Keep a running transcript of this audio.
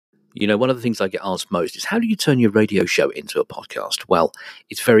You know, one of the things I get asked most is, how do you turn your radio show into a podcast? Well,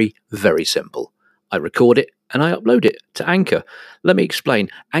 it's very, very simple. I record it and I upload it to Anchor. Let me explain.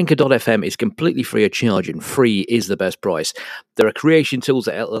 Anchor.fm is completely free of charge, and free is the best price. There are creation tools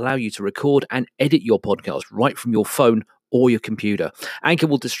that allow you to record and edit your podcast right from your phone or your computer. Anchor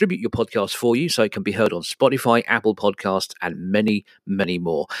will distribute your podcast for you so it can be heard on Spotify, Apple Podcasts, and many, many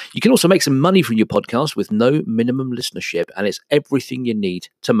more. You can also make some money from your podcast with no minimum listenership, and it's everything you need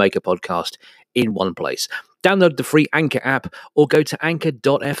to make a podcast in one place. Download the free Anchor app or go to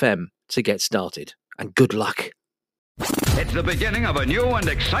anchor.fm to get started. And good luck. It's the beginning of a new and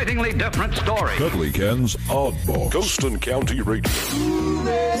excitingly different story. Cuddly Ken's Oddball. Ghost County Radio.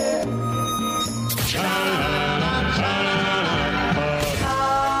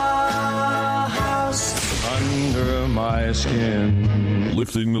 Under my skin.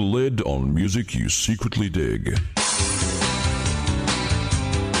 Lifting the lid on music you secretly dig.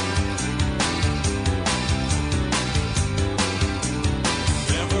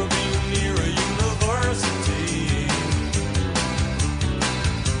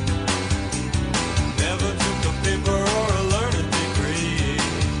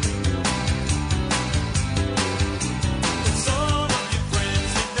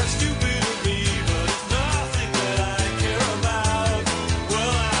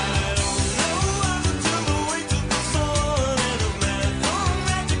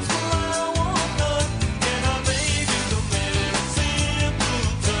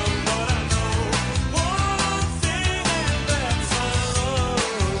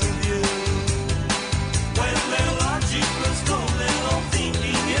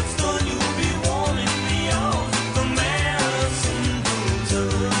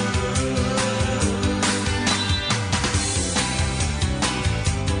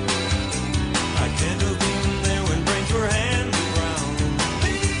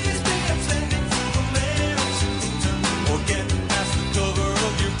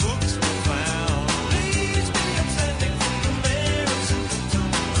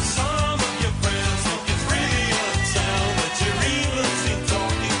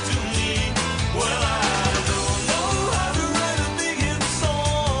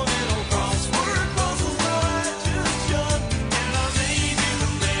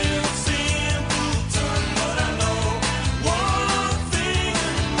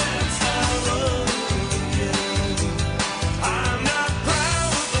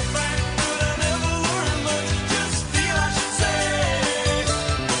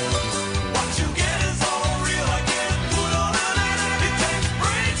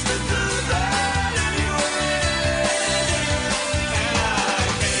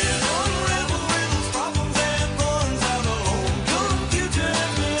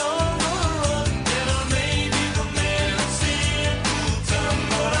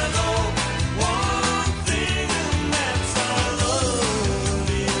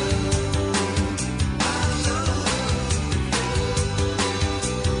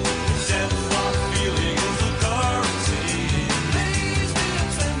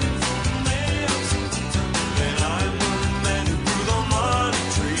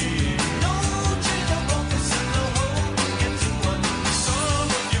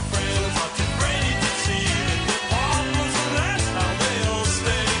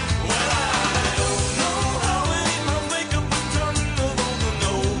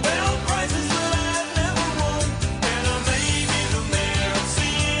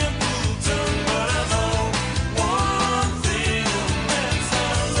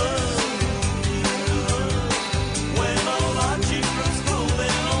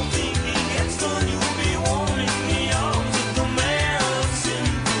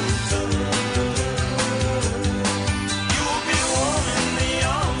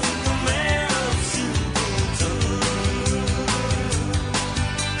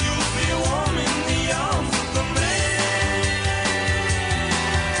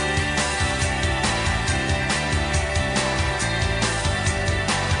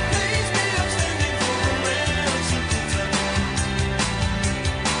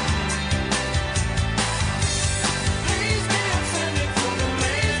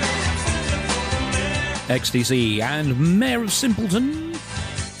 XTC and Mayor of Simpleton.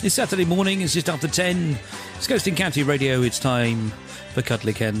 It's Saturday morning, it's just after 10. It's Ghost County Radio, it's time for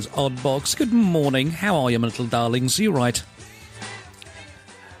Cuddly Ken's Odd Box. Good morning, how are you, my little darlings? You right?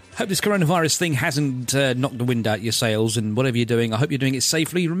 Hope this coronavirus thing hasn't knocked the wind out your sails, and whatever you're doing, I hope you're doing it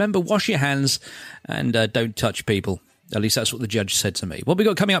safely. Remember, wash your hands and don't touch people. At least that's what the judge said to me. What we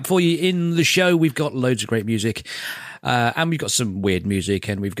got coming up for you in the show, we've got loads of great music. And we've got some weird music,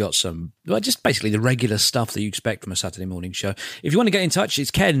 and we've got some, well, just basically the regular stuff that you expect from a Saturday morning show. If you want to get in touch,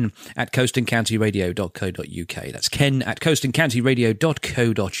 it's Ken at coastandcountyradio.co.uk. That's Ken at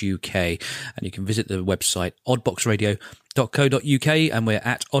coastandcountyradio.co.uk. And you can visit the website oddboxradio.co.uk, and we're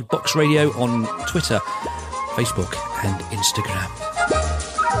at Oddbox Radio on Twitter, Facebook and Instagram.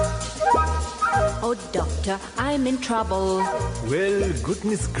 Oh, doctor, I'm in trouble. Well,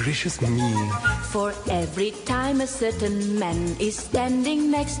 goodness gracious me. For every time a certain man is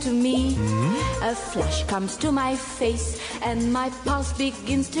standing next to me, a flash comes to my face and my pulse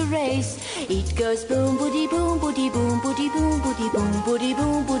begins to race. It goes boom, boody, boom, boody, boom, boody, boom, boody, boom, boody,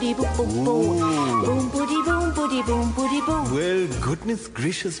 boom, boody, boom, boom, boom. Boom, boody, boom, boody, boom, boody, boom. Well, goodness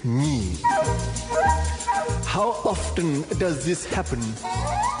gracious me. How often does this happen?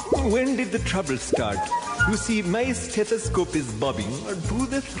 When did the trouble start? You see, my stethoscope is bobbing to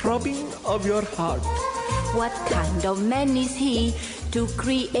the throbbing of your heart. What kind of man is he to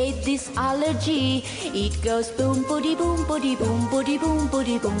create this allergy? It goes boom, boody, boom, boody, boom, boody, boom,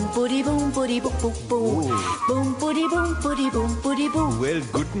 boody, boom, boody, boom, boody, boom, boom, boom. Boom, boody, boom, boody, boom, boody, boom. Well,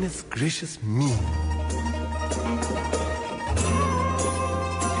 goodness gracious me.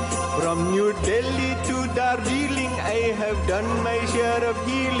 From New Delhi to Darjeeling, I have done my share of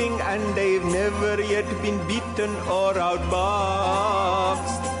healing, and I've never yet been beaten or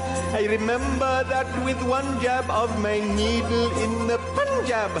outboxed. I remember that with one jab of my needle in the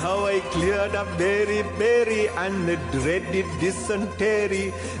Punjab, how I cleared up berry and the dreaded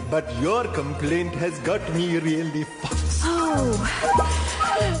dysentery. But your complaint has got me really foxed.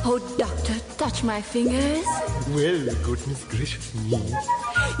 Oh, doctor, touch my fingers. Well, goodness gracious me.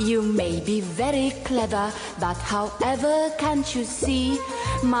 You may be very clever, but however can't you see?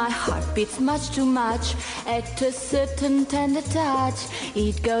 My heart beats much too much at a certain tender touch.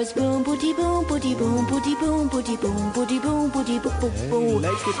 It goes boom, boody, boom, boody, boom, boody, boom, boody, boom, boody, boom, boody, boom, boom, boom.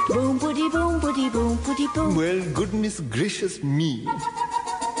 Like it. Boom, boody, boom, boody, boom, boody, boom. Well, goodness gracious me.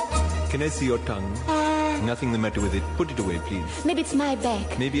 Can I see your tongue? Nothing the matter with it. Put it away, please. Maybe it's my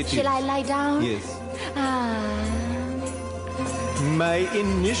back. Maybe it is. Shall I lie down? Yes. My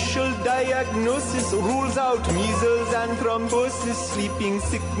initial diagnosis rules out measles and thrombosis, sleeping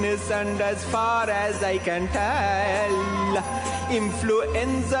sickness, and as far as I can tell,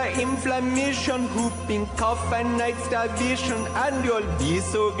 influenza, inflammation, whooping cough, and night starvation. And you'll be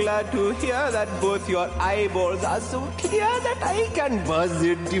so glad to hear that both your eyeballs are so clear that I can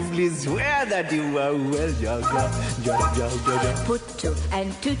positively swear that you are well. Put two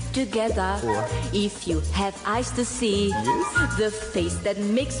and two together. If you have eyes to see, yes. The face that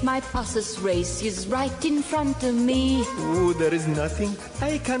makes my pulses race is right in front of me. Oh, there is nothing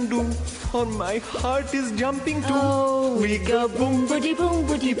I can do, for my heart is jumping too. Oh, we go boom, boody, boom,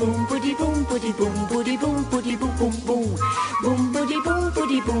 boody, boom, boody, boom, boody, boom, boody, boom, boody, boom, boom, boom. Boom, boody, boom,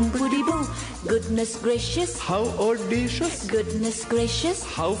 boody, boom, boody, boom. Goodness gracious. How audacious. Goodness gracious.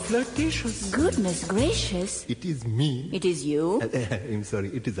 How flirtatious. Goodness gracious. It is me. It is you. I'm sorry,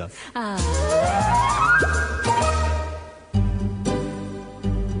 it is us.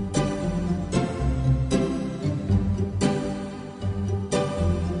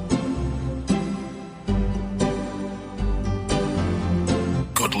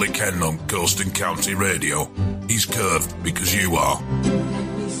 Cuddly Ken on Coast and County Radio. He's curved because you are.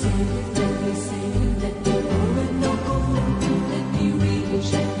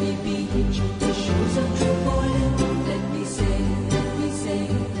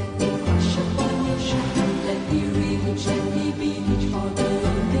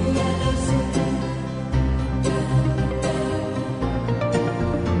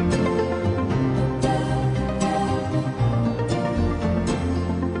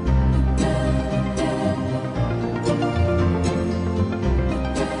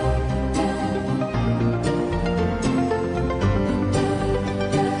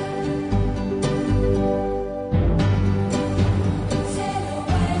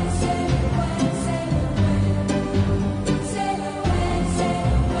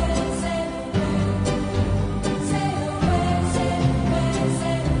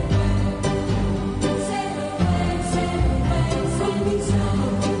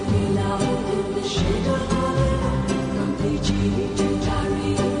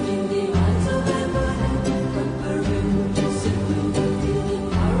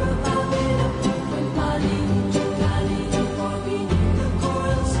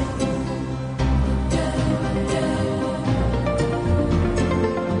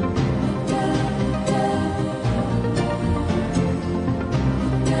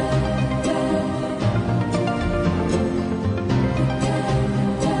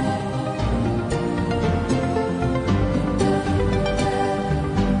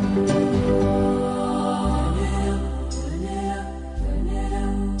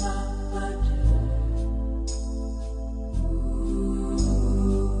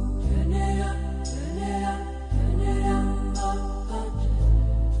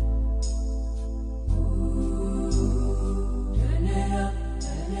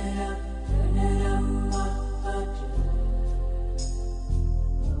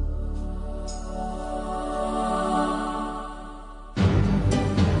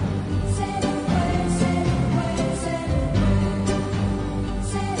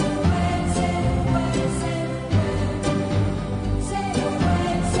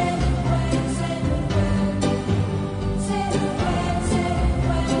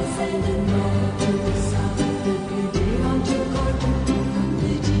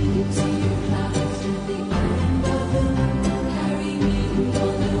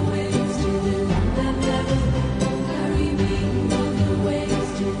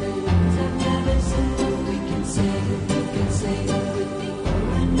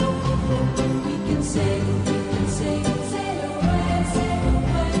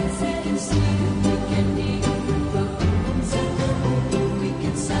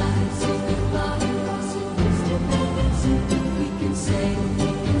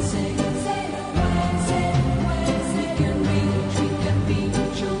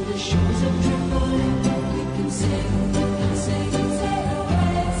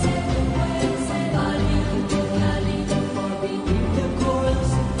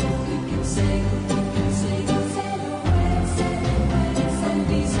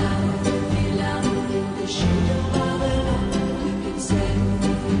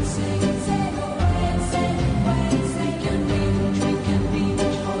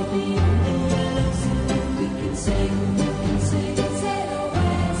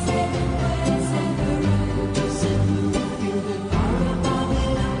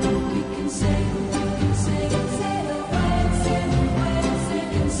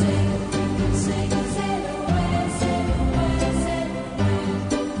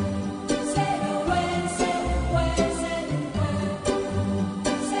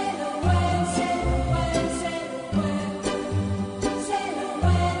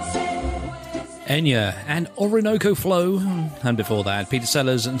 Enya and Orinoco Flow, and before that, Peter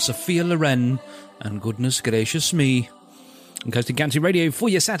Sellers and Sophia Loren, and goodness gracious me. And Coasting County Radio for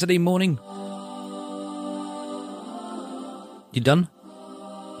your Saturday morning. You done?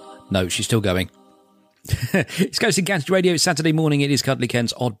 No, she's still going. It's Coasting County Radio. It's Saturday morning. It is Cuddly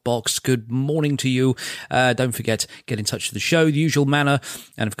Ken's Odd Box. Good morning to you. Don't forget, get in touch with the show, the usual manner.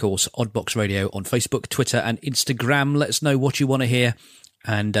 And of course, Odd Box Radio on Facebook, Twitter and Instagram. Let us know what you want to hear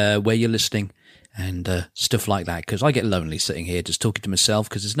and where you're listening and stuff like that. Because I get lonely sitting here just talking to myself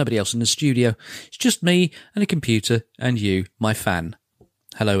because there's nobody else in the studio. It's just me and a computer and you, my fan.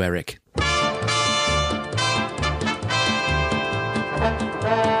 Hello, Eric.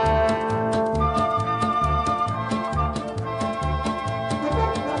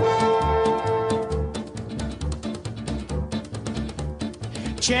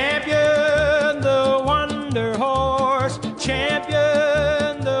 Champion the Wonder Horse,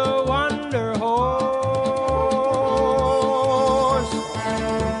 champion the Wonder Horse.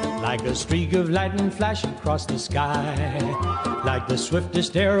 Like a streak of lightning flashing across the sky, like the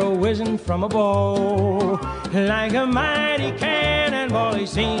swiftest arrow whizzing from a bow, like a mighty cannonball he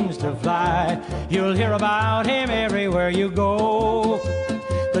seems to fly. You'll hear about him everywhere you go.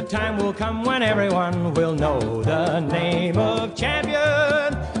 The time will come when everyone will know the name of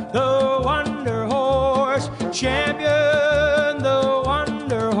champion, the Wonder Horse, champion, the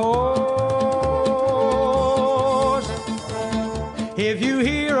Wonder Horse. If you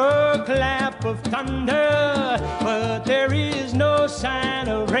hear a clap of thunder, but there is no sign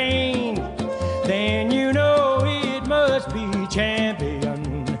of rain, then you know it must be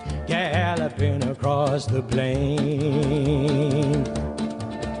champion galloping across the plain.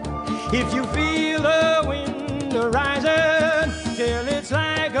 If you feel the wind rising till it's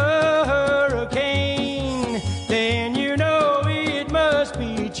like a hurricane, then you know it must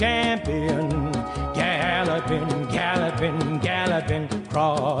be champion galloping, galloping, galloping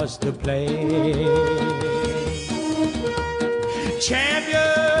across the plain.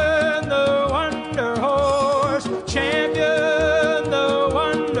 Champion the Wonder Horse, champion the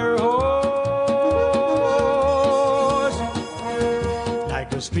Wonder Horse.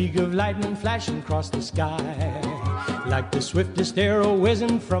 Like a streak of lightning flashing across the sky, like the swiftest arrow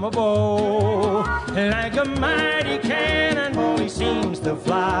whizzing from a bow, like a mighty cannonball he seems to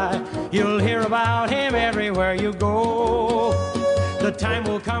fly. You'll hear about him everywhere you go. The time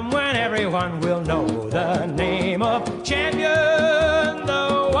will come when everyone will know the name of champion,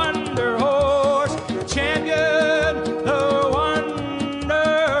 the Wonder Horse, champion, the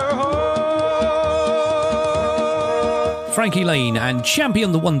Wonder Horse. Frankie Lane and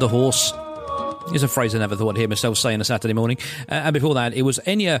Champion the Wonder Horse is a phrase I never thought I'd hear myself say on a Saturday morning. And before that, it was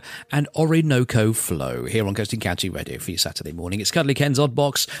Enya and Orinoco Flow here on Coasting County Radio for your Saturday morning. It's Cuddly Ken's Odd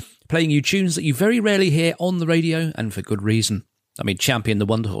Box, playing you tunes that you very rarely hear on the radio, and for good reason. I mean, Champion the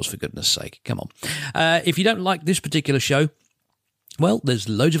Wonder Horse, for goodness sake. Come on. If you don't like this particular show, well, there's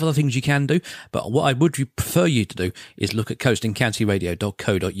loads of other things you can do, but what I would prefer you to do is look at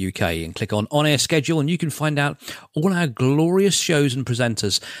coastingcountyradio.co.uk and click on On-Air Schedule, and you can find out all our glorious shows and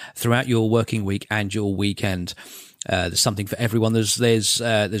presenters throughout your working week and your weekend. There's something for everyone. There's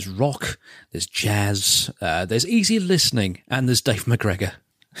rock, there's jazz, there's easy listening, and there's Dave McGregor.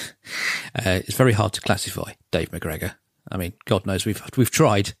 It's very hard to classify Dave McGregor. I mean, God knows we've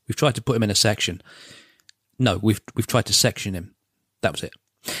tried to put him in a section. No, we've tried to section him. That was it.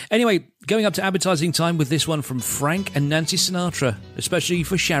 Anyway, going up to advertising time with this one from Frank and Nancy Sinatra, especially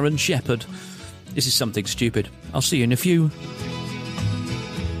for Sharon Shepherd. This is Something Stupid. I'll see you in a few.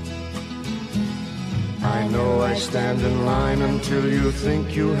 I know I stand in line until you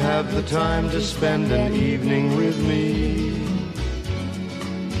think you have the time to spend an evening with me.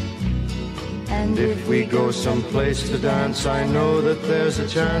 And if we go someplace to dance, I know that there's a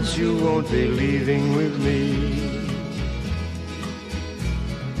chance you won't be leaving with me.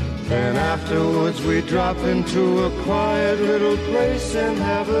 Then afterwards we drop into a quiet little place and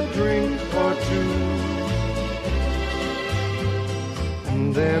have a drink or two.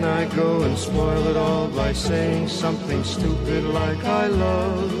 And then I go and spoil it all by saying something stupid like I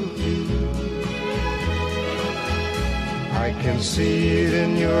love you. I can see it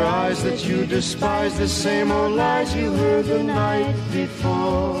in your eyes that you despise the same old lies you heard the night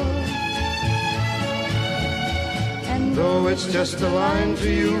before. And though it's just a line to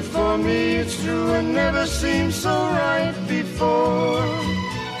you, for me it's true and never seemed so right before.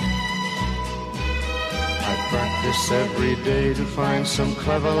 practice every day to find some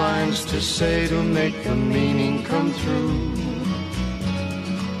clever lines to say to make the meaning come through.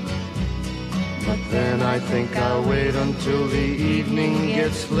 But then I think I'll wait until the evening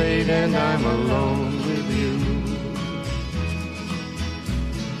gets late and I'm alone with you.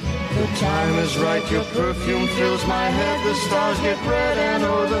 The time is right, your perfume fills my head, the stars get red and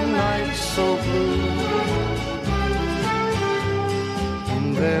oh, the night's so blue.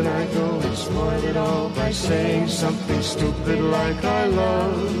 And then I go and spoil it all by saying something stupid like I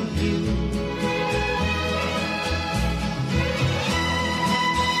love you.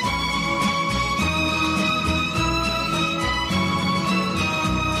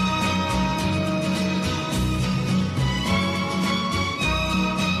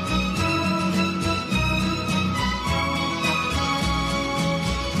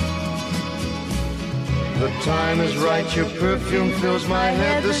 The time is right, your perfume fills my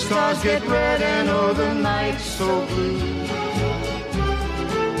head, the stars get red and oh, the night's so blue.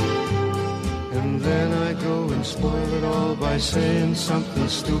 And then I go and spoil it all by saying something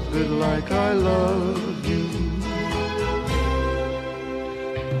stupid like I love you.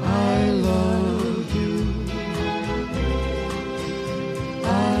 I love you.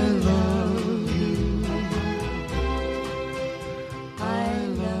 I love you. I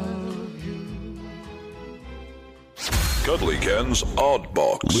love you. Cuddly Ken's Odd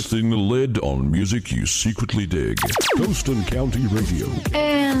Box. Lifting the lid on music you secretly dig. Coast and County Radio.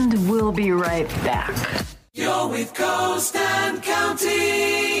 And we'll be right back. You're with Coast and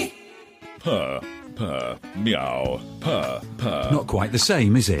County. Purr, purr, meow, purr, purr. Not quite the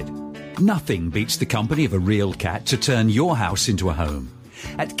same, is it? Nothing beats the company of a real cat to turn your house into a home.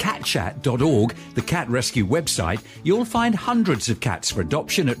 At catchat.org, the cat rescue website, you'll find hundreds of cats for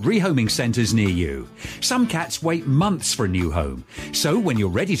adoption at rehoming centres near you. Some cats wait months for a new home. So when you're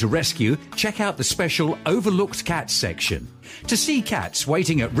ready to rescue, check out the special Overlooked Cats section. To see cats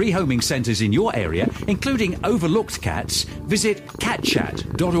waiting at rehoming centres in your area, including overlooked cats, visit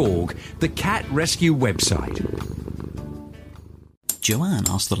catchat.org, the cat rescue website. Joanne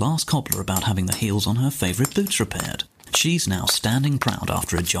asked the last cobbler about having the heels on her favourite boots repaired. She's now standing proud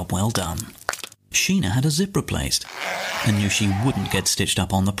after a job well done. Sheena had a zip replaced and knew she wouldn't get stitched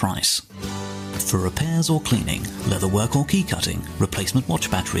up on the price. For repairs or cleaning, leather work or key cutting, replacement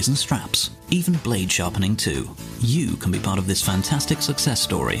watch batteries and straps, even blade sharpening too, you can be part of this fantastic success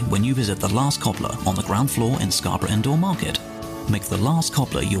story when you visit The Last Cobbler on the ground floor in Scarborough Indoor Market. Make The Last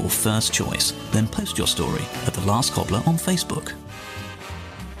Cobbler your first choice, then post your story at The Last Cobbler on Facebook.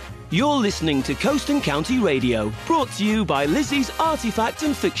 You're listening to Coast and County Radio, brought to you by Lizzie's Artifact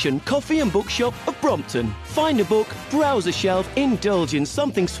and Fiction Coffee and Bookshop of Brompton. Find a book, browse a shelf, indulge in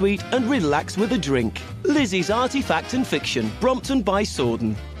something sweet and relax with a drink. Lizzie's Artifact and Fiction, Brompton by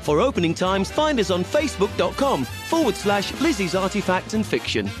Sorden. For opening times, find us on facebook.com/Lizzie's Artifact and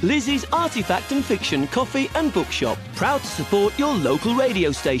Fiction. Lizzie's Artifact and Fiction Coffee and Bookshop, proud to support your local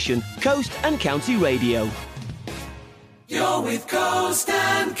radio station, Coast and County Radio. You're with Coast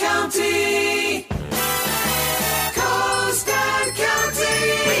and County. Coast and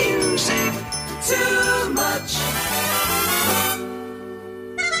County. Music. Too much.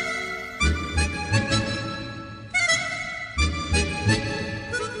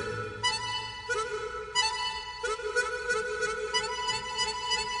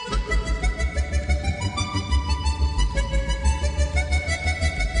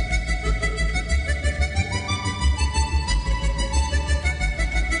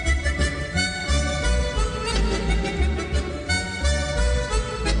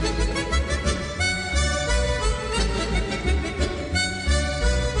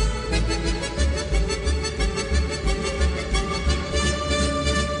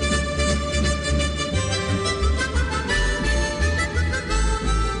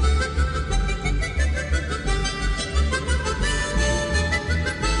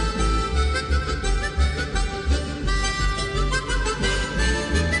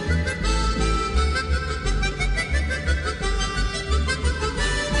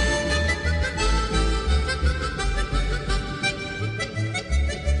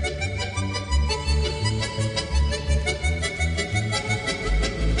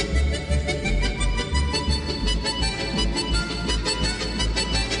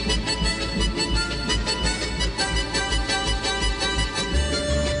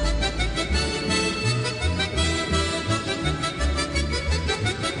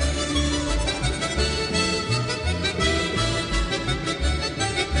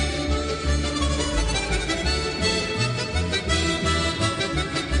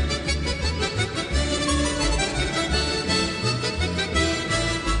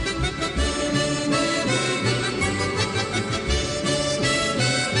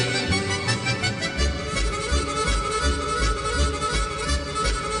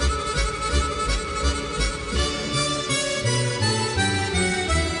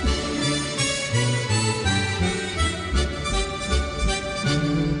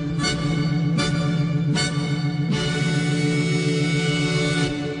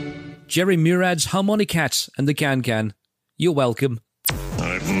 Jerry Murad's Harmonicat and the Can-Can. You're welcome.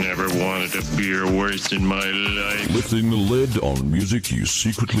 I've never wanted a beer worse in my life. Lifting the lid on music you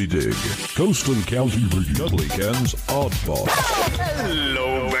secretly dig. Coast and County Radio. Cuddly Ken's Odd Box.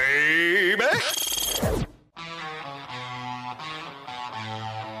 Hello, baby.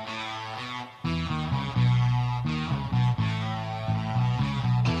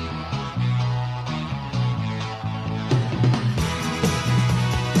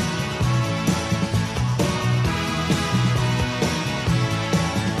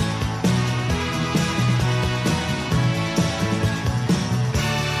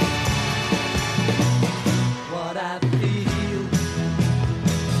 What I feel,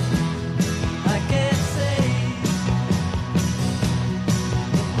 I can't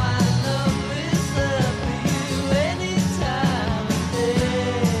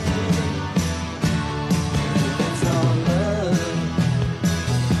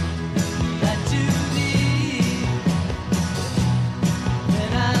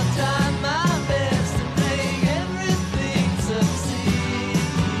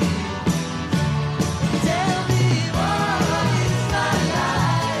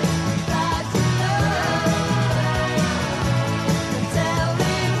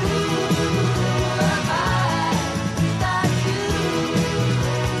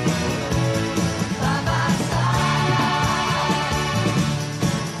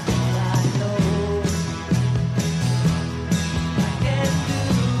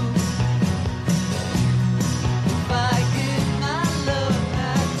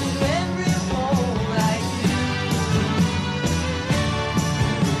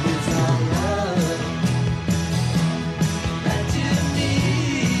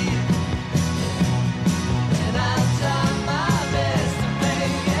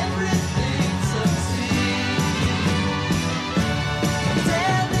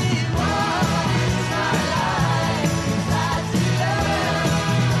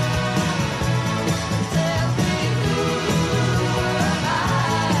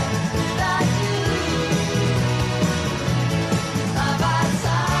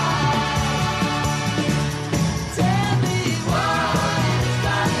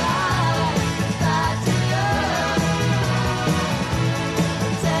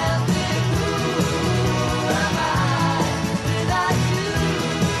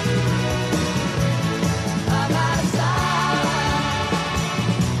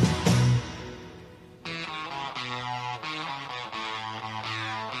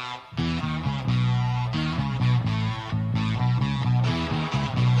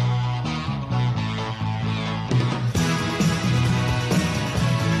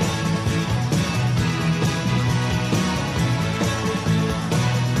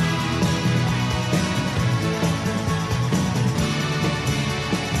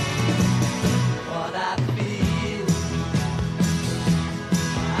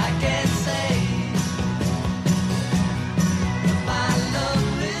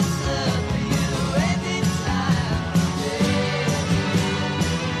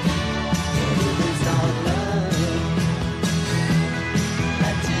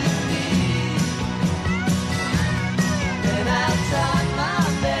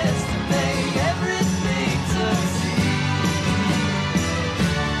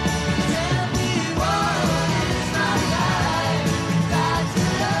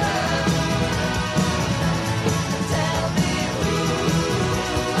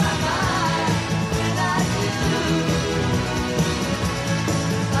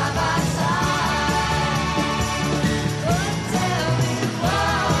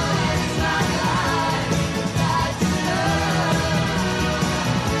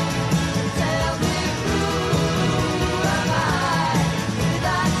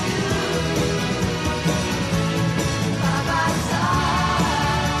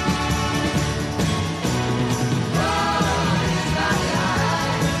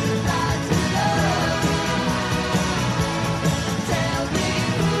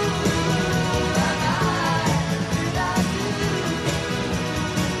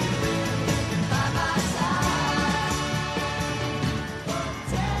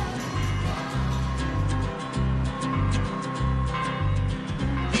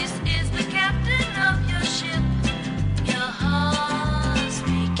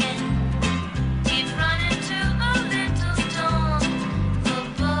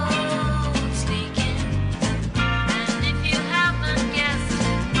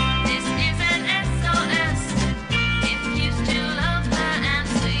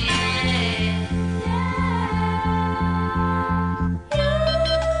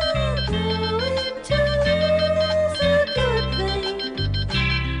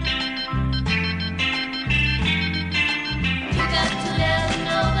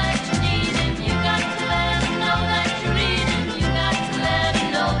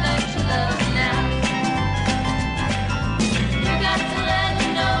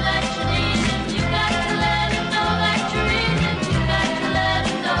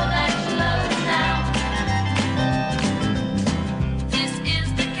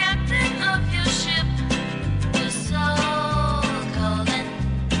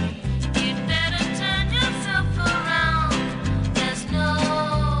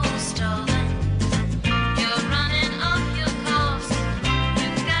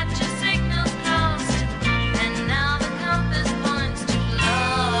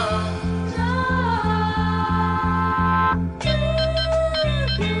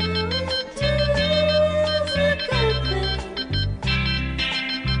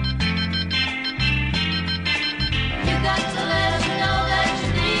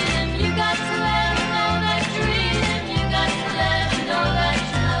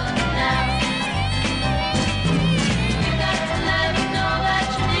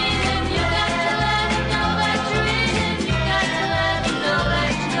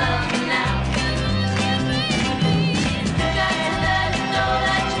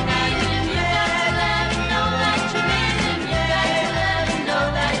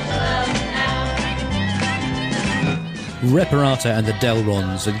Reparata and the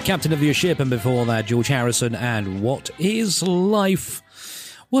Delrons, and Captain of Your Ship, and before that, George Harrison and What is Life?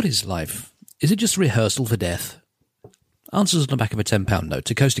 What is life? Is it just a rehearsal for death? Answers on the back of a £10 note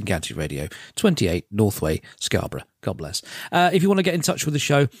to Coast and County Radio, 28 Northway, Scarborough. God bless. If you want to get in touch with the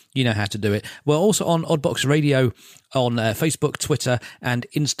show, you know how to do it. We're also on Oddbox Radio on Facebook, Twitter and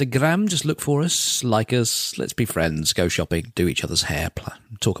Instagram. Just look for us, like us, let's be friends, go shopping, do each other's hair,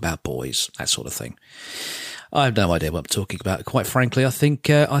 talk about boys, that sort of thing. I have no idea what I'm talking about. Quite frankly, I think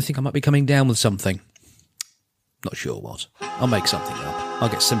I might be coming down with something. Not sure what. I'll make something up. I'll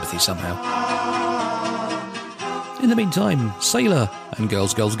get sympathy somehow. In the meantime, Sailor and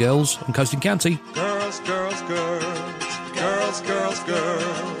Girls, Girls, Girls on Coast and County. Girls, girls, girls, girls, girls, girls,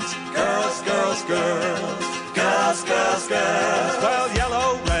 girls, girls, girls, girls, girls, girls. Well,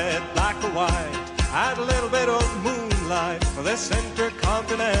 yellow, red, black or white, add a little bit of moonlight for this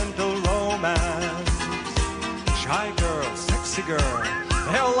intercontinental romance. Shy girl, sexy girl,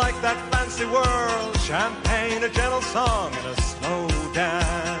 they'll like that fancy world. Champagne, a gentle song, and a slow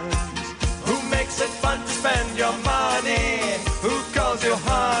dance. Who makes it fun to spend your money? Who calls you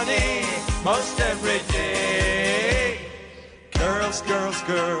honey most every day? Girls, girls,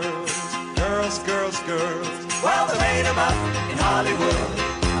 girls, girls, girls, girls. Well, they made them up in Hollywood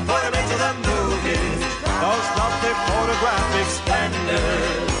and put them into the movies. Those lovely photographic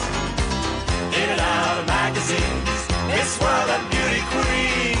splendors. In and out of magazines, Miss World and beauty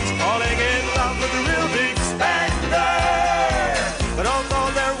queens, falling in love with the real big spender. But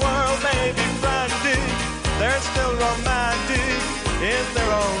although their world may be frantic, they're still romantic in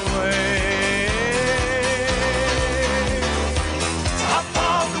their own way. Top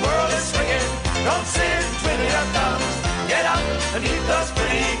of the world is swinging, don't sit twiddling your thumbs. Get up and meet those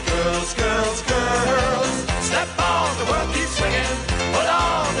pretty girls, girls, girls. Step on, the world keeps swinging, put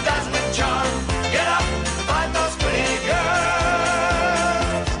on the dazzling charm. Get up and find those pretty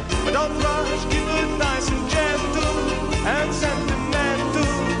girls. But don't rush, keep it nice and gentle and sentimental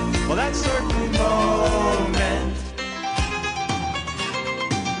for that certain moment.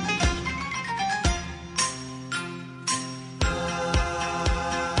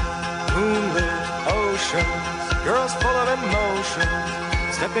 Moonlit oceans, girls full of emotion,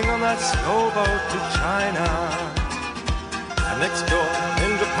 stepping on that slow boat to China. And next door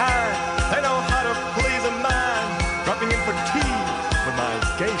in Japan, they know how to please a man, dropping in for tea with my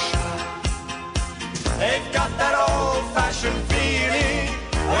geisha. They've got that old-fashioned feeling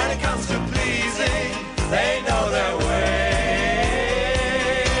when it comes to pleasing. They know their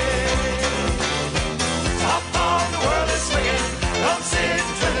way. Top of the world is swinging, don't sit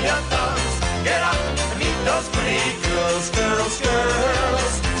twiddling your thumbs. Get up and meet those pretty girls, girls,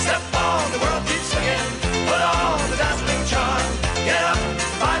 girls. Step on, the world keeps swinging, put on the dazzling charm. Get up,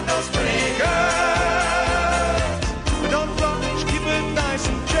 find those pretty girls. But don't rush, keep it nice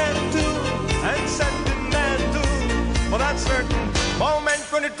and gentle and sentimental for that certain moment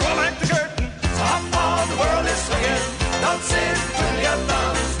when you draw back the curtain. Top of the world is swinging, don't sit twiddling your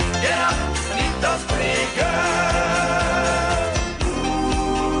thumbs. Get up and meet those pretty girls.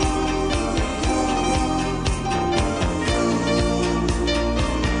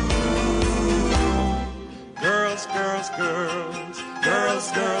 Girls, girls, girls,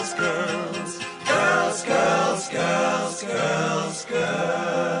 girls, girls, girls, girls, girls, girls, girls,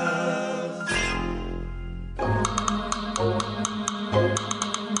 girls.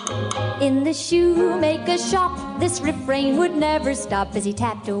 In the shoemaker's shop, this refrain would never stop as he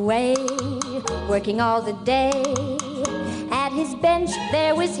tapped away, working all the day. At his bench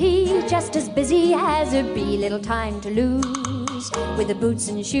there was he, just as busy as a bee, little time to lose with the boots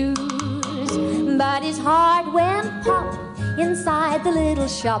and shoes. But his heart went pop inside the little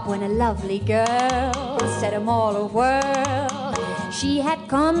shop when a lovely girl set him all a whirl. She had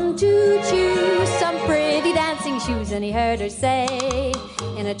come to choose some pretty dancing shoes, and he heard her say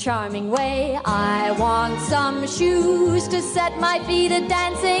in a charming way, I want some shoes to set my feet a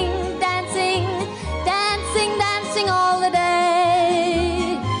dancing, dancing, dancing, dancing all the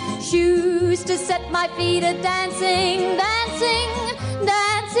day. Shoes to set my feet a dancing, dancing,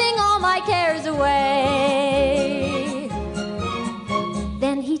 dancing all my cares away.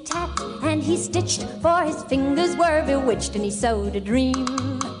 Then he tapped and he stitched, for his fingers were bewitched, and he sewed a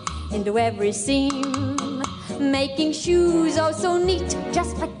dream into every seam, making shoes oh so neat,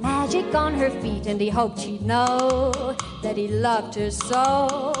 just like magic on her feet. And he hoped she'd know that he loved her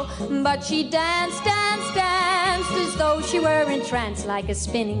so. But she danced, danced, danced as though she were entranced, like a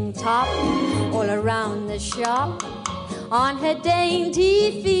spinning top all around the shop. On her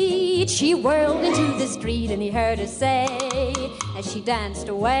dainty feet she whirled into the street, and he heard her say as she danced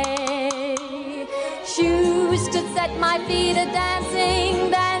away, Shoes to set my feet a dancing,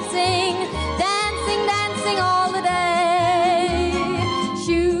 dancing, dancing, dancing all the day.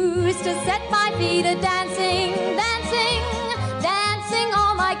 Shoes to set my feet a dancing, dancing, dancing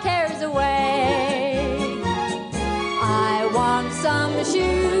all my cares away. I want some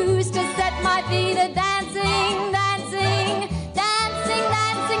shoes to set my feet a dancing, dancing, dancing,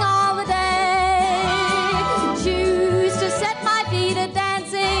 dancing all the day. Shoes to set my feet a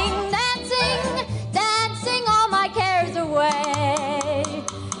dancing, dancing, dancing all my cares away.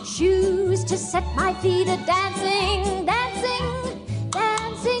 Shoes to set my feet a dancing, dancing,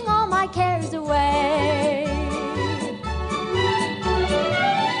 dancing all my cares away.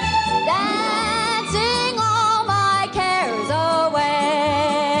 Dancing all my cares away.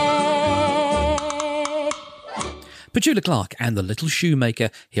 Petula Clark and the Little Shoemaker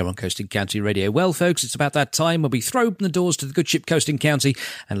here on Coasting County Radio. Well, folks, it's about that time when we throw open the doors to the good ship Coasting County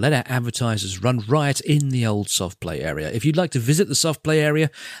and let our advertisers run riot in the old soft play area. If you'd like to visit the soft play area,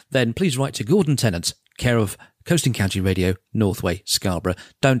 then please write to Gordon Tennant, care of Coasting County Radio, Northway, Scarborough.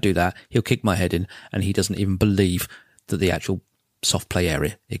 Don't do that. He'll kick my head in, and he doesn't even believe that the actual soft play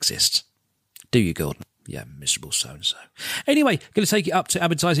area exists. Do you, Gordon? Yeah, miserable so-and-so. Anyway, going to take it up to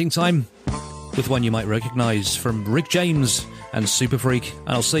advertising time with one you might recognise from Rick James and Super Freak, and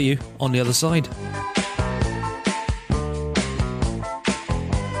I'll see you on the other side.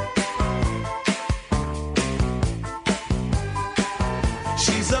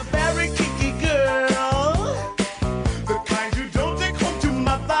 She's a very kinky girl, the kind you don't take home to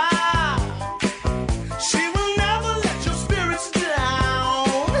mother. She will never let your spirits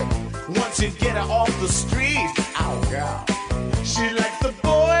down once you get her off the street. Oh, girl. She likes the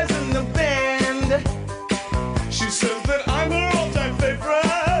boys in the band. She says that I'm her all-time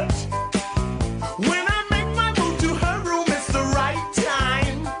favorite. When I make my move to her room, it's the right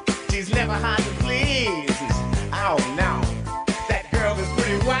time. She's never hard to please. Oh, no. That girl is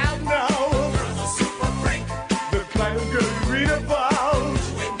pretty wild now. Girl's a super freak. The kind of girl you read about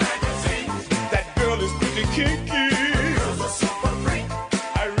in magazines. That girl is pretty kinky. Girl's a super freak.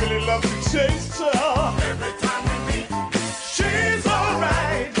 I really love to taste her. Every time we meet, she's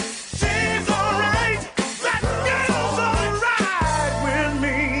alright. She's alright. That girl's alright with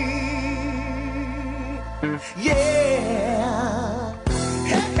me. Yeah.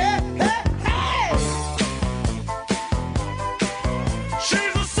 Hey, hey, hey, hey.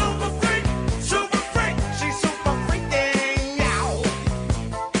 She's a super freak, super freak. She's super freaking out.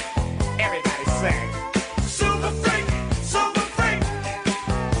 Everybody sing. Super freak, super freak.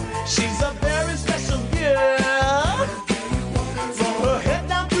 She's a very special girl. From her head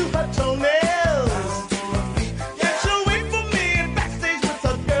down to her toenails. And she'll wait for me backstage with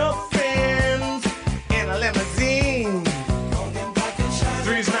her girlfriends in a limousine.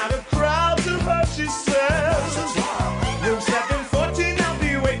 Three's not a crowd to her, she says. Room 714, I'll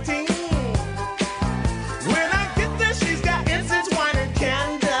be waiting. When I get there, she's got incense, wine, and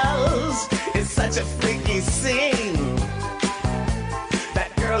candles. It's such a freaky scene.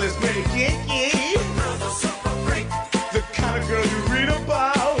 That girl is pretty kinky. Girl's a super freak. The kind of girl you read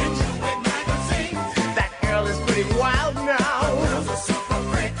about in magazines. That girl is pretty wild now. Girl's a super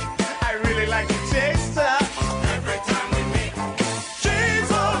freak. I really like to taste her. Every time we meet,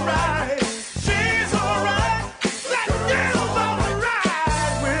 she's alright. She's alright. That girl's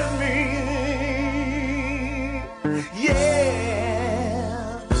alright with me. Yeah.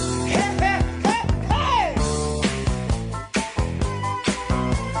 Hey, hey, hey, hey.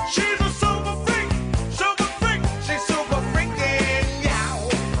 She's a super freak. Super freak. She's super freaking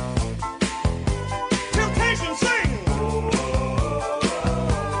out. Temptation sing.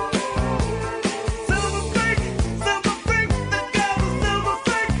 Silver freak. Silver freak. That girl's a silver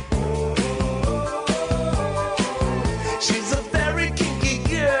freak. She's a very kinky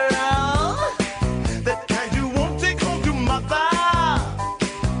girl, that kind you won't take home to mother.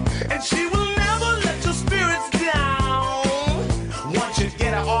 And she will never let your spirits down once you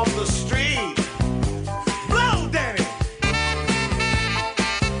get her off the street. Blow, Danny.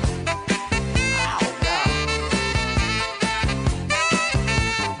 Ow, ow.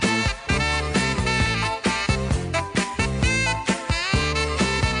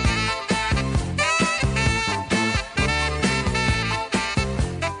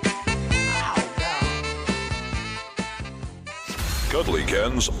 Cuddly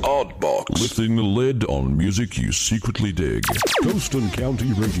Ken's Odd Box. Lifting the lid on music you secretly dig. Coasting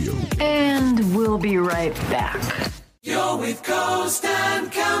County Radio. And we'll be right back. You're with Coast and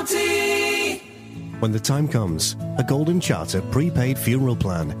County. When the time comes, a Golden Charter prepaid funeral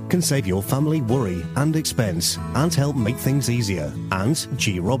plan can save your family worry and expense and help make things easier. And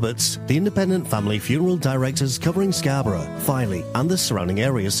G. Roberts, the independent family funeral directors covering Scarborough, Filey and the surrounding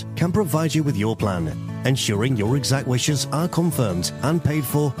areas, can provide you with your plan, ensuring your exact wishes are confirmed and paid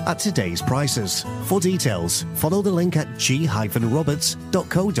for at today's prices. For details, follow the link at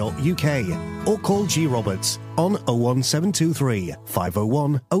g-roberts.co.uk or call G. Roberts on 01723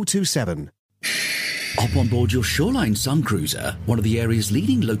 501 027. Hop on board your Shoreline Sun Cruiser, one of the area's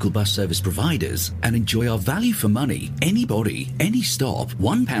leading local bus service providers, and enjoy our value for money, anybody, any stop,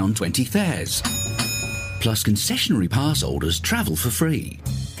 £1.20 fares. Plus concessionary pass holders travel for free.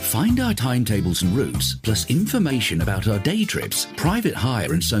 Find our timetables and routes, plus information about our day trips, private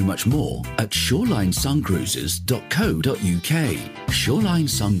hire and so much more at shorelinesuncruises.co.uk. Shoreline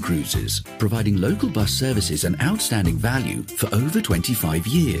Sun Cruises, providing local bus services and outstanding value for over 25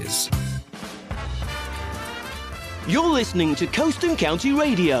 years. You're listening to Coast and County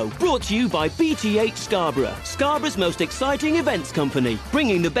Radio, brought to you by BTH Scarborough, Scarborough's most exciting events company,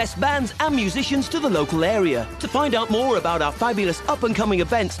 bringing the best bands and musicians to the local area. To find out more about our fabulous up-and-coming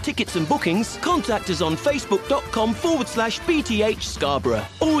events, tickets and bookings, contact us on facebook.com/BTH Scarborough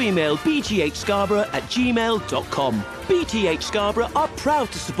or email bthscarborough@gmail.com. BTH Scarborough are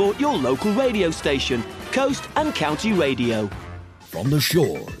proud to support your local radio station, Coast and County Radio. From the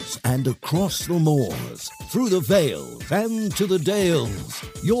shores and across the moors, through the vales and to the dales,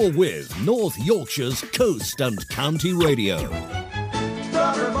 you're with North Yorkshire's Coast and County Radio.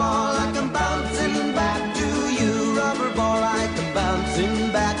 Rubber ball, I come bouncing back to you. Rubber ball, I come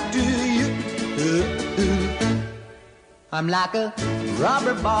bouncing back to you. I'm like a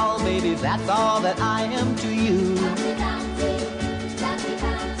rubber ball, baby, that's all that I am to you.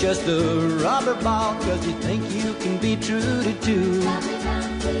 Just a rubber ball, 'cause you think you can be true to two.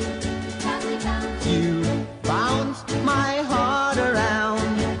 You bounce my heart around.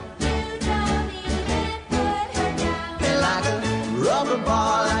 And like a rubber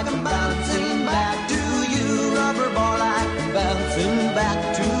ball, I come bouncing back to you. Rubber ball, I come bouncing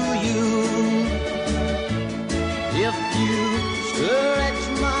back to you. If you stretch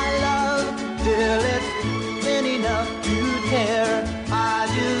my love till it's thin enough to tear, I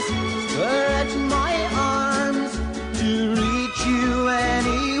just stretch my arms to reach you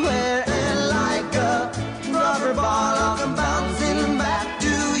anywhere. And like a rubber ball, I'll come bouncing back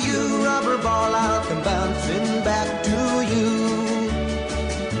to you. Rubber ball, I'll come bouncing back to you.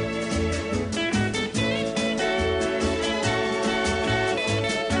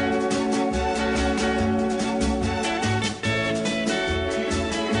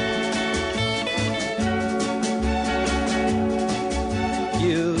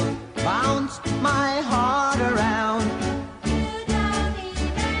 My heart around.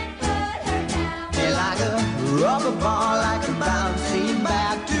 And like a rubber ball, I come bouncing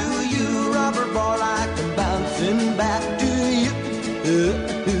back to you. Rubber ball, I come bouncing back to you.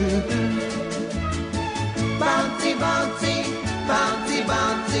 Bouncy, bouncy, bouncy,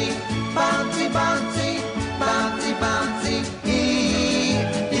 bouncy, bouncy, bouncy, bouncy, bouncy.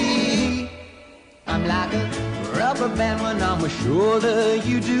 I'm like a rubber band when on my shoulder,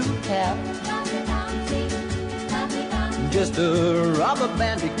 you do tap. Just a rubber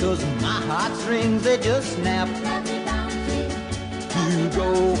band because my heartstrings, they just snap. You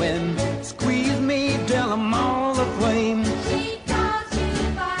go and squeeze me till I'm all aflame.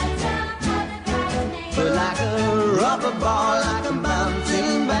 But like a rubber ball, I come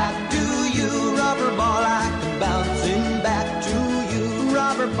bouncing back to you. Rubber ball, I come bouncing back to you.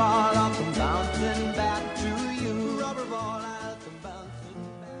 Rubber ball, I come bouncing back to you. Rubber ball, I come bouncing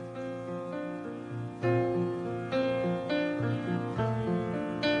back.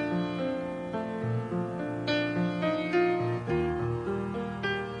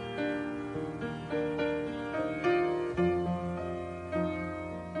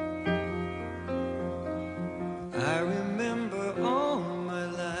 I remember all my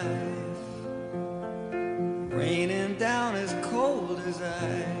life raining down as cold as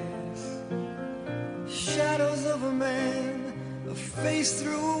ice. Shadows of a man, a face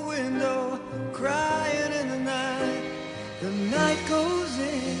through a window, crying in the night. The night goes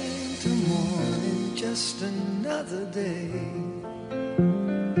into morning, just another day.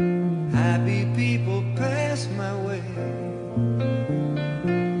 Happy people pass my way.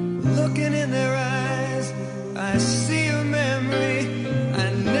 Looking in their eyes, I see a memory.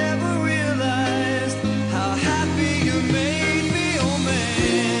 I never realized how happy you made me, oh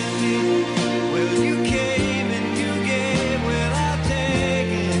man. Well, you came and you gave without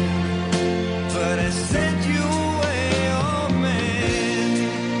taking, but I sent you away, oh man.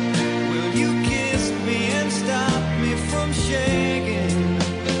 Well, you kissed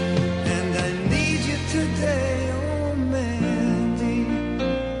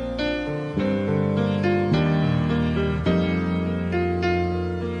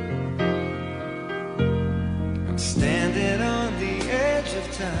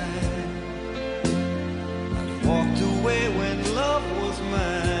I'd walked away when love was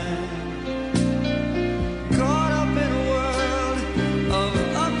mine. Caught up in a world of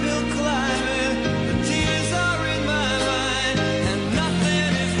uphill climbing. The tears are in my mind, and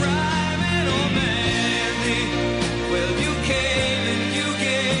nothing is rhyming. Oh, Mandy, well, you came and you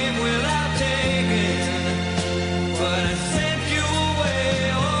gave without taking, but I sent you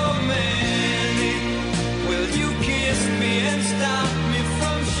away. Oh, Mandy, well, you kissed me and stopped me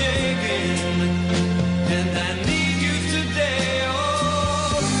from shaking, and I need you today. Oh,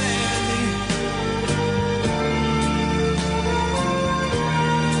 Mandy.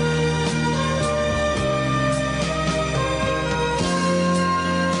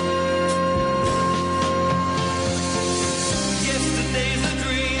 Yesterday's a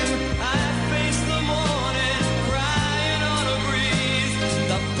dream. I face the morning, crying on a breeze.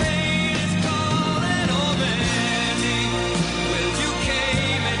 The pain is calling. Oh, Mandy, well, you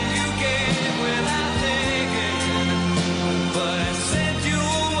came and you gave without taking, but I sent you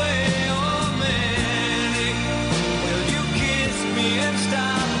away. Oh, Mandy, well, you kissed me and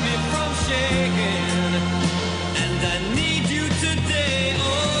stopped me from shaking, and I need you today. Oh,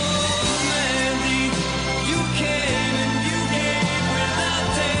 Mandy, you came and you gave without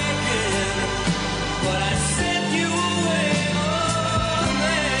taking, but I sent you away. Oh,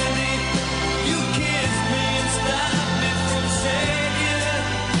 Mandy, you kissed me and stopped me from shaking,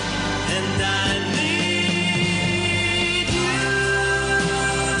 and I need you.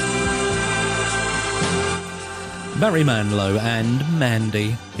 Barry Manilow and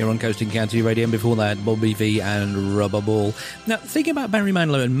Mandy here on Coasting County Radio, and before that, Bobby V and Rubber Ball. Now, thinking about Barry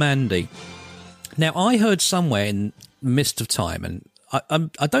Manilow and Mandy, now I heard somewhere in the midst of time, and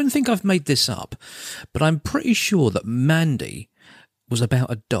I don't think I've made this up, but I'm pretty sure that Mandy was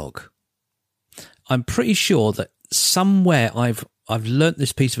about a dog. I'm pretty sure that somewhere I've learnt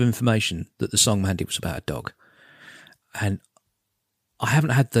this piece of information, that the song Mandy was about a dog, and I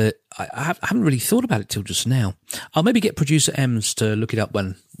haven't had I haven't really thought about it till just now. I'll maybe get producer Ems to look it up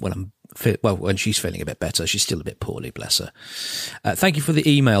when when she's feeling a bit better. She's still a bit poorly, bless her. Thank you for the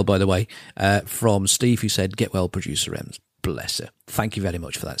email, by the way, from Steve, who said, "Get well, producer Ems." Bless her. Thank you very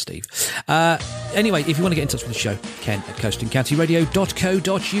much for that, Steve. Anyway, if you want to get in touch with the show, Ken at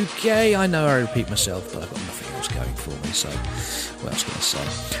coastingcountyradio.co.uk. I know I repeat myself, but I've got nothing else going for me, so what else can I say?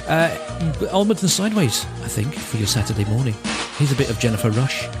 Onwards and sideways, I think, for your Saturday morning. Here's a bit of Jennifer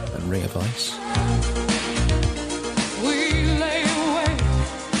Rush and Ring of Ice. We lay awake,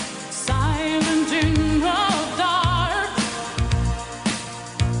 silent in the dark.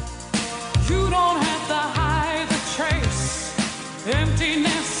 You don't have to hide the trace.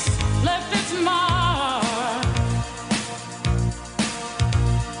 Emptiness left its mark.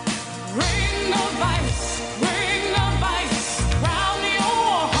 Ring of ice round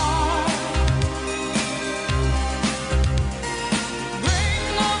your heart.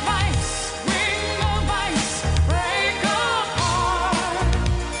 Ring of ice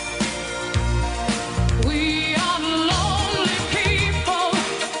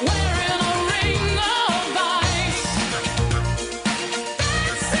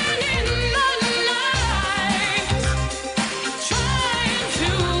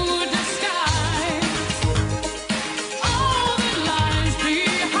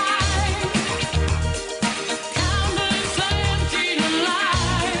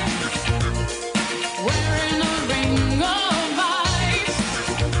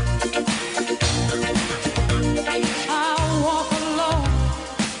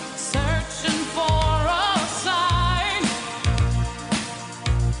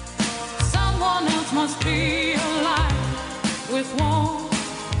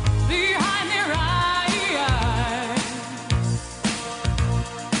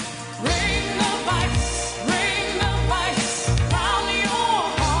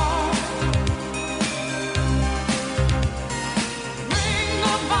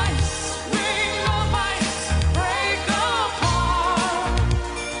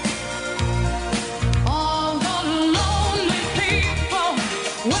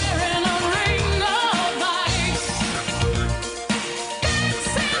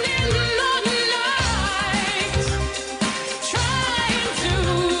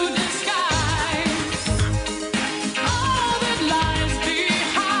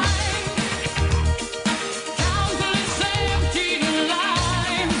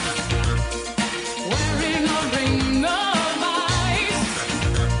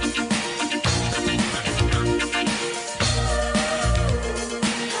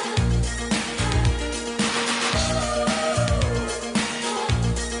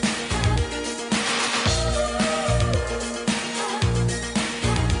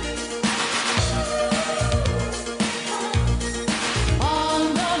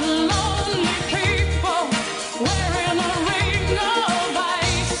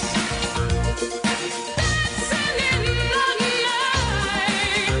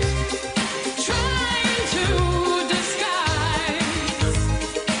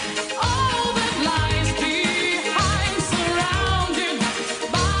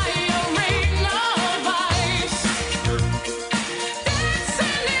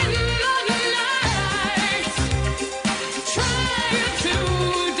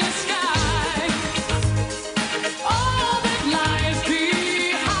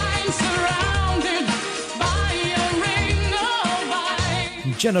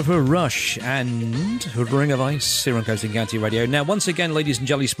Jennifer Rush and Ring of Ice here on Coasting County Radio. Now, once again, ladies and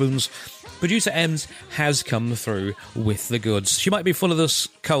jelly spoons, producer Ems has come through with the goods. She might be full of this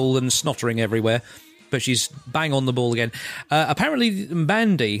coal and snottering everywhere, but she's bang on the ball again. Apparently,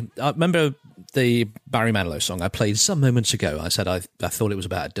 Mandy, I remember the Barry Manilow song I played some moments ago. I said I thought it was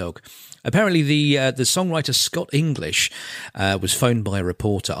about a dog. Apparently, the songwriter Scott English was phoned by a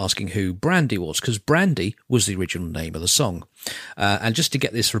reporter asking who Brandy was, because Brandy was the original name of the song. And just to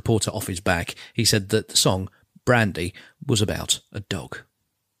get this reporter off his back, he said that the song Brandy was about a dog.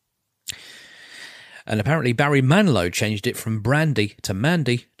 And apparently Barry Manilow changed it from Brandy to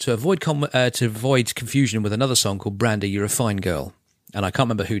Mandy to avoid confusion with another song called Brandy, You're a Fine Girl. And I can't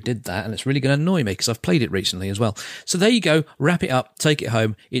remember who did that, and it's really going to annoy me because I've played it recently as well. So there you go, wrap it up, take it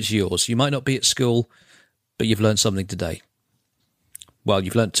home, it's yours. You might not be at school, but you've learned something today. Well,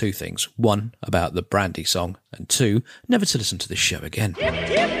 you've learned two things. One, about the Brandy song, and two, never to listen to this show again.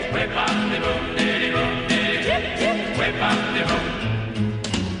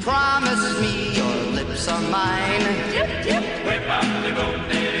 Promise me your lips are mine.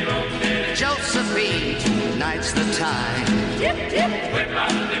 Josephine, tonight's the time.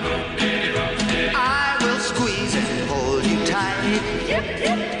 I will squeeze and hold you tight.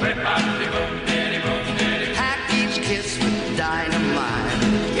 Pack each kiss with dynamite.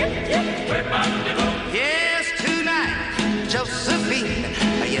 Yes, tonight, Josephine.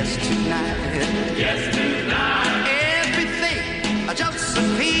 Yes, tonight. Yes, tonight. Everything,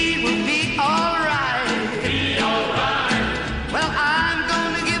 Josephine, will be alright. Be alright. Well, I'm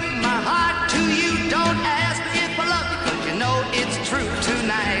gonna give my heart to you. Don't ask if I love you, 'cause you know it's true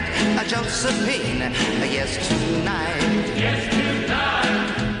tonight. Josephine, yes, tonight. Yes, tonight.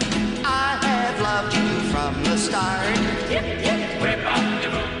 I have loved you from the start.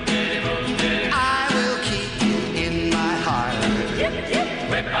 I will keep you in my heart.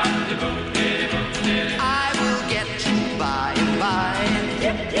 I will get you by and by.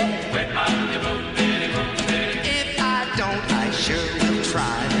 If I don't, I sure will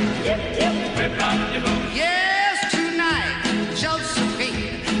try. Yes, tonight,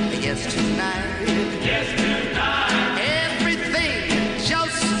 Josephine. Yes, tonight. Yes, tonight. Everything,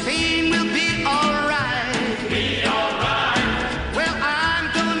 Josephine, will be alright. Be alright. Well, I'm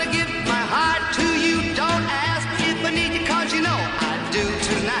gonna give my heart to you. Don't ask if I need you, 'cause you know I do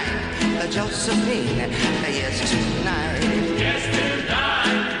tonight. Josephine, yes, tonight. Yes,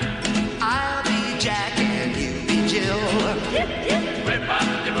 tonight. I'll be Jack and you be Jill.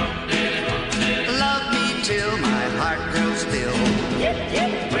 Love me till my heart grows still.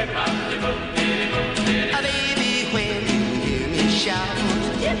 Baby, when you hear me shout,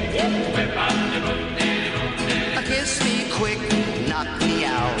 kiss me quick, knock me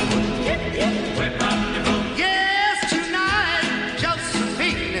out. Yes, tonight,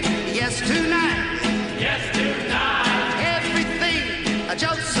 Josephine. Yes, tonight. Yes, tonight. Everything,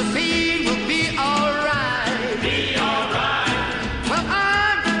 Josephine, will be alright. Be alright. Well,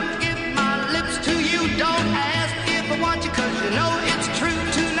 I'm gonna give my lips to you. Don't ask if I want you, 'cause you know it's true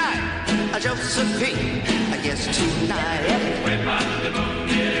tonight. Josephine, yes, tonight.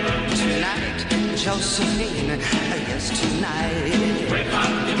 Tonight, Josephine, yes, tonight.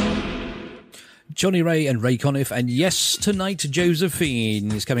 Johnny Ray and Ray Conniff, and yes, tonight,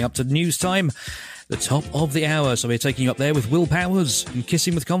 Josephine is coming up to news time, the top of the hour. So we're taking you up there with Will Powers and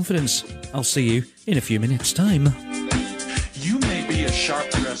Kissing with Confidence. I'll see you in a few minutes' time. You may be a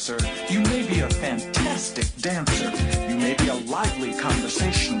sharp dresser, you may be a fantastic dancer, you may be a lively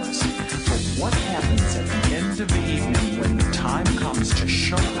conversationalist, but what happens at the end of the evening when the time comes to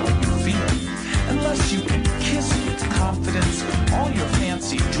show how you feel? Unless you can kiss with confidence, all your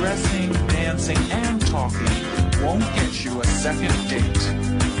fancy dressing, dancing, and talking won't get you a second date.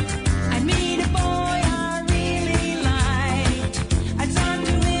 I meet a boy I really liked. I tried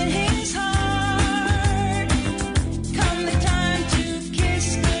to win his heart. Come the time to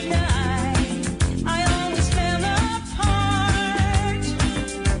kiss goodnight, I always fell apart.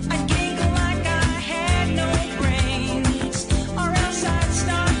 I'd giggle like I had no brains, or else I'd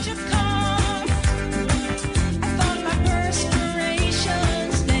start to cough. I thought my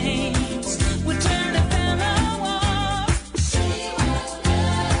perspiration's veins would turn a fellow off. See what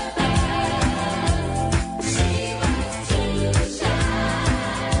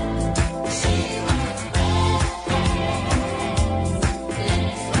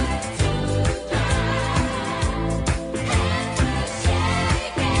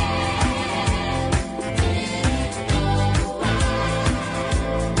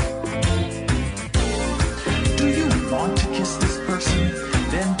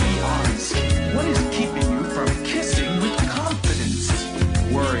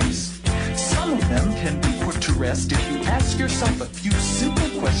put to rest if you ask yourself a few simple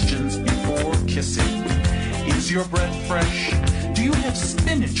questions before kissing. Is your breath fresh? Do you have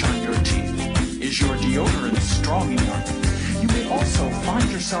spinach on your teeth? Is your deodorant strong enough? You may also find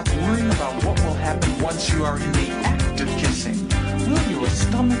yourself worrying about what will happen once you are in the act of kissing. Will your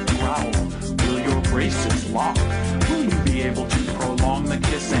stomach growl? Will your braces lock? Will you be able to prolong the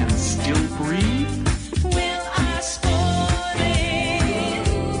kiss and still breathe? Will I sport it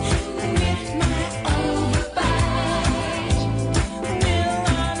with my overbite? Will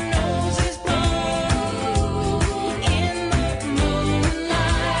our noses blow in the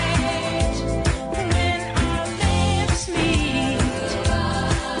moonlight? When our lips meet,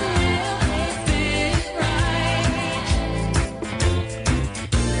 will they fit right?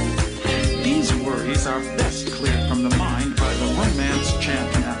 These worries are best cleared from the mind by the romance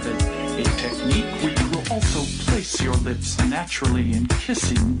chant method, a technique which will also place your lips naturally in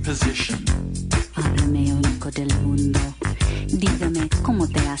kissing position. Háblame, oico del mundo. Dígame cómo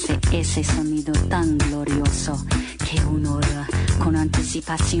te hace ese sonido tan glorioso que uno ora con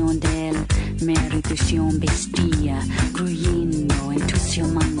anticipación de él. Mi reputación vestía, gruyendo,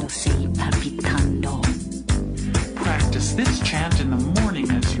 entusiasmándose y palpitando. Practice this chant in the morning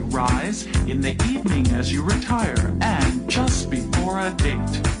as you rise, in the evening as you retire, and just before a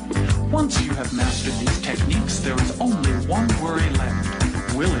date. Once you have mastered these techniques, there is only one worry left.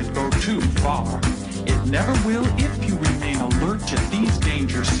 Will it go too far? It never will if you remain alert to these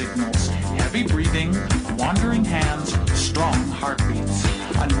danger signals. Heavy breathing, wandering hands, strong heartbeats.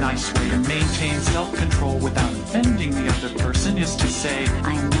 A nice way to maintain self-control without offending the other person is to say,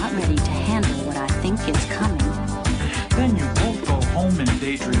 I am not ready to handle what I think is coming. Then you both go home and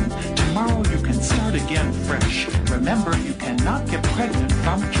daydream. Tomorrow you can start again fresh. Remember, you cannot get pregnant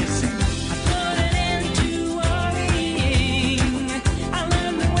from kissing. Put an end to worrying. I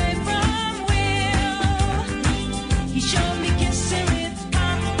learned the way from Will. He showed me kissing with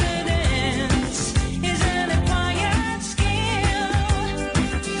confidence is an acquired skill.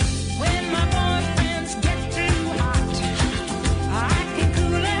 When my boyfriends get too hot, I can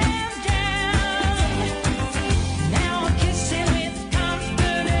cool them down. Now I'm kissing with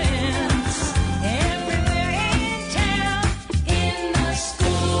confidence everywhere in town. In the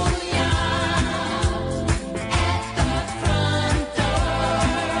schoolyard, at the front door,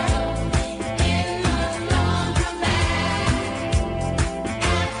 in the laundromat,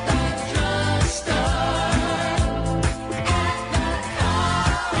 at the drugstore, at the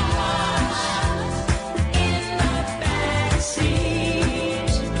car wash, in the backseat,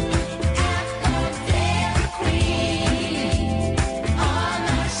 at the Dairy Queen, on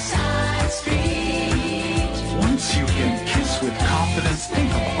the side street. Once you can kiss with confidence,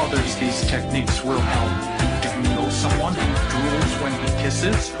 think of others these techniques will help. Do you know someone who drools when he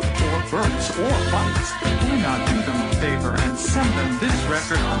kisses, or burps, or bites? Why not do them a favor and send them this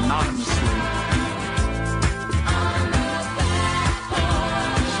record anonymously?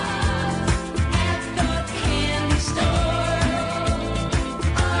 Candy store,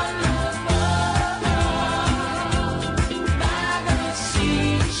 on the boardwalk, by the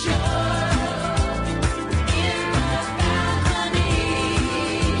seashore, in the balcony,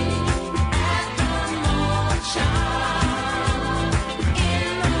 at the mall shop,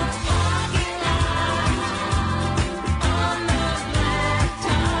 in the parking lot, on the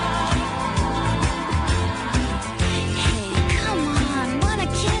blacktop. Hey, come on, wanna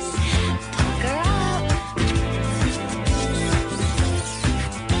kiss? Pucker up.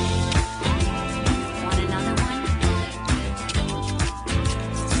 Want another one?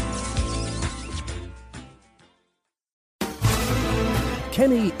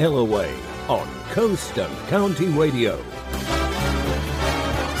 Kenny Ellaway on Coast and County Radio.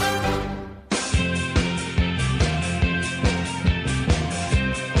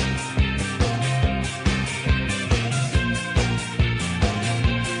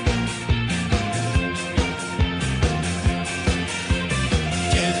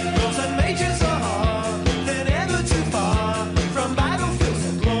 Generals and majors are they're never too far from battlefields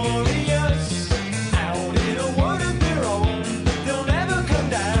so glorious. Out in a world of their own, they'll never come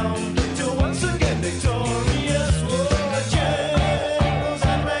down till once again victorious. Whoa.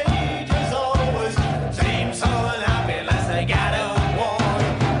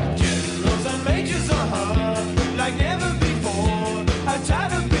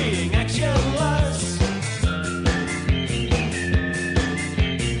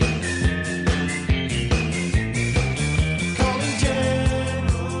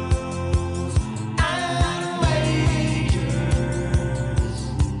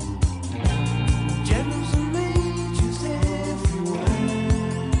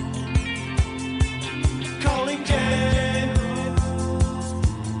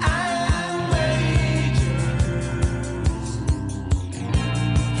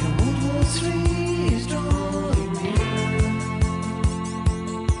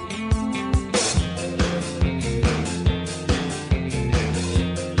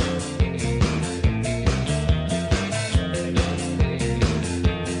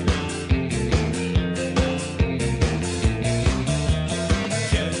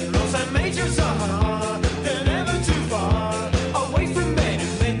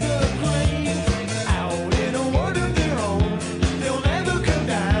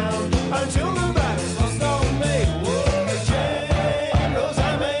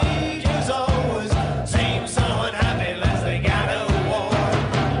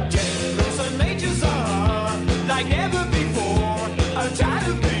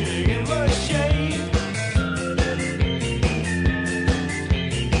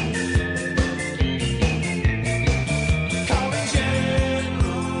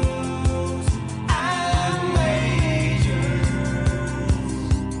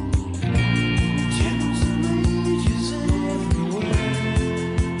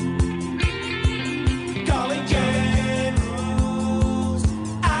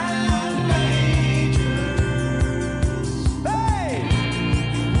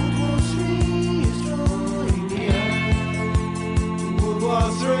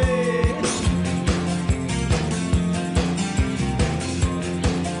 three.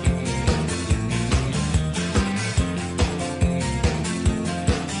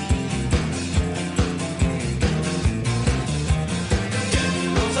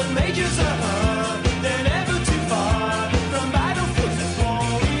 Generals and majors, they're never too far from battlefields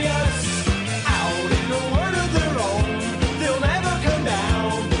victorious. Out in a world of their own, they'll never come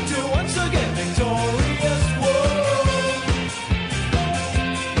down till once again victorious.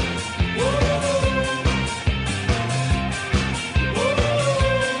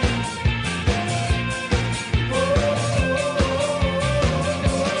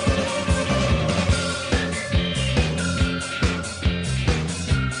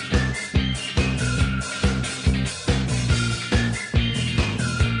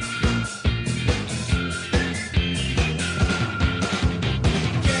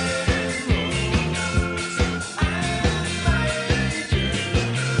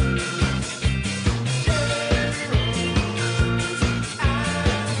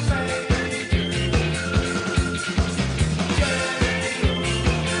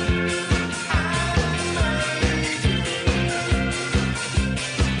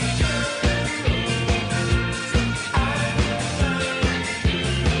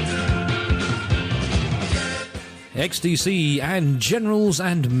 XTC and Generals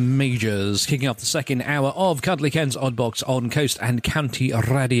and Majors, kicking off the second hour of Cuddly Ken's Oddbox on Coast and County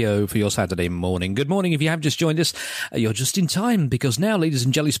Radio for your Saturday morning. Good morning. If you have just joined us, you're just in time, because now, ladies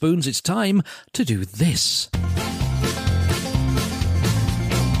and jelly spoons, it's time to do this.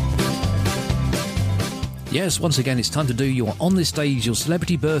 Yes, once again, it's time to do your On This Stage, your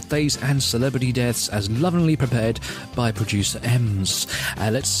celebrity birthdays and celebrity deaths, as lovingly prepared by producer Ems.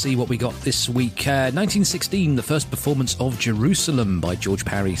 Let's see what we got this week. 1916, the first performance of Jerusalem by George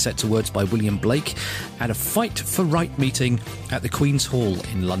Parry, set to words by William Blake, at a Fight for Right meeting at the Queen's Hall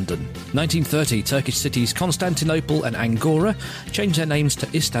in London. 1930, Turkish cities Constantinople and Angora change their names to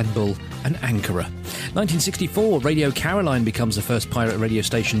Istanbul and Ankara. 1964, Radio Caroline becomes the first pirate radio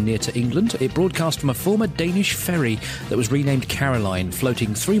station near to England. It broadcast from a former Danish ferry that was renamed Caroline,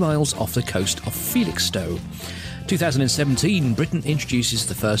 floating 3 miles off the coast of Felixstowe. 2017, Britain introduces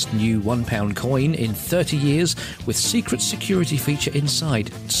the first new £1 coin in 30 years with secret security feature inside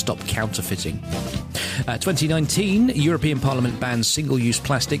to stop counterfeiting. 2019, European Parliament bans single-use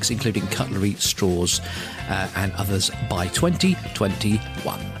plastics, including cutlery, straws, and others by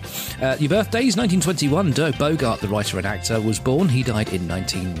 2021. Your birthdays: 1921, Dirk Bogarde, the writer and actor, was born. He died in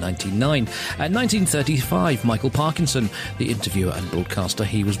 1999. 1935, Michael Parkinson, the interviewer and broadcaster,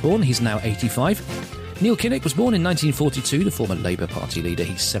 he was born. He's now 85. Neil Kinnock was born in 1942, the former Labour Party leader.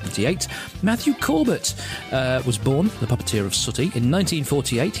 He's 78. Matthew Corbett was born, the puppeteer of Sooty, in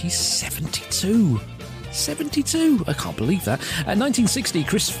 1948. He's 72. 72! I can't believe that. 1960,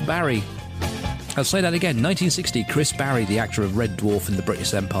 Chris Barry. I'll say that again. 1960, Chris Barry, the actor of Red Dwarf in the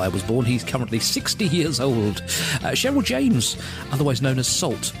British Empire, was born. He's currently 60 years old. Cheryl James, otherwise known as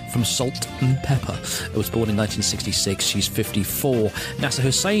Salt, from Salt and Pepper, was born in 1966. She's 54. Nasser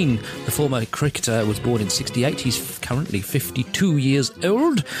Hussain, the former cricketer, was born in 68. He's currently 52 years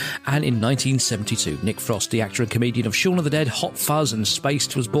old. And in 1972, Nick Frost, the actor and comedian of Shaun of the Dead, Hot Fuzz and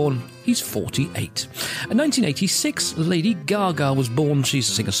Spaced, was born. He's 48. In 1986, Lady Gaga was born. She's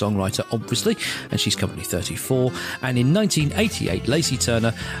a singer-songwriter, obviously, and she's currently 34. And in 1988, Lacey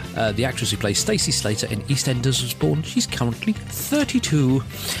Turner, the actress who plays Stacey Slater in EastEnders, was born. She's currently 32.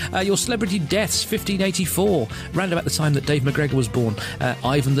 Your celebrity deaths: 1584, round about the time that Dave McGregor was born,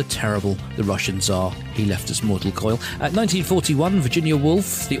 Ivan the Terrible, the Russian Tsar. He left us mortal coil. 1941, Virginia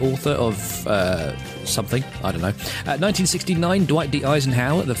Woolf, the author of something, I don't know. 1969, Dwight D.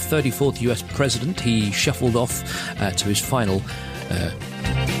 Eisenhower, the 34th US president. He shuffled off to his final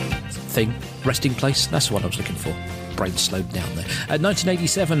resting place. That's what I was looking for. Brain slowed down there.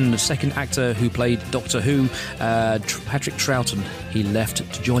 1987, the second actor who played Doctor Who, Patrick Troughton, he left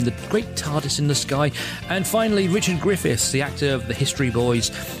to join the great TARDIS in the sky. And finally, Richard Griffiths, the actor of The History Boys,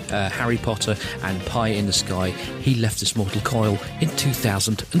 Harry Potter and Pie in the Sky, he left this mortal coil in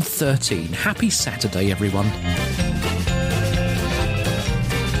 2013. Happy Saturday, everyone.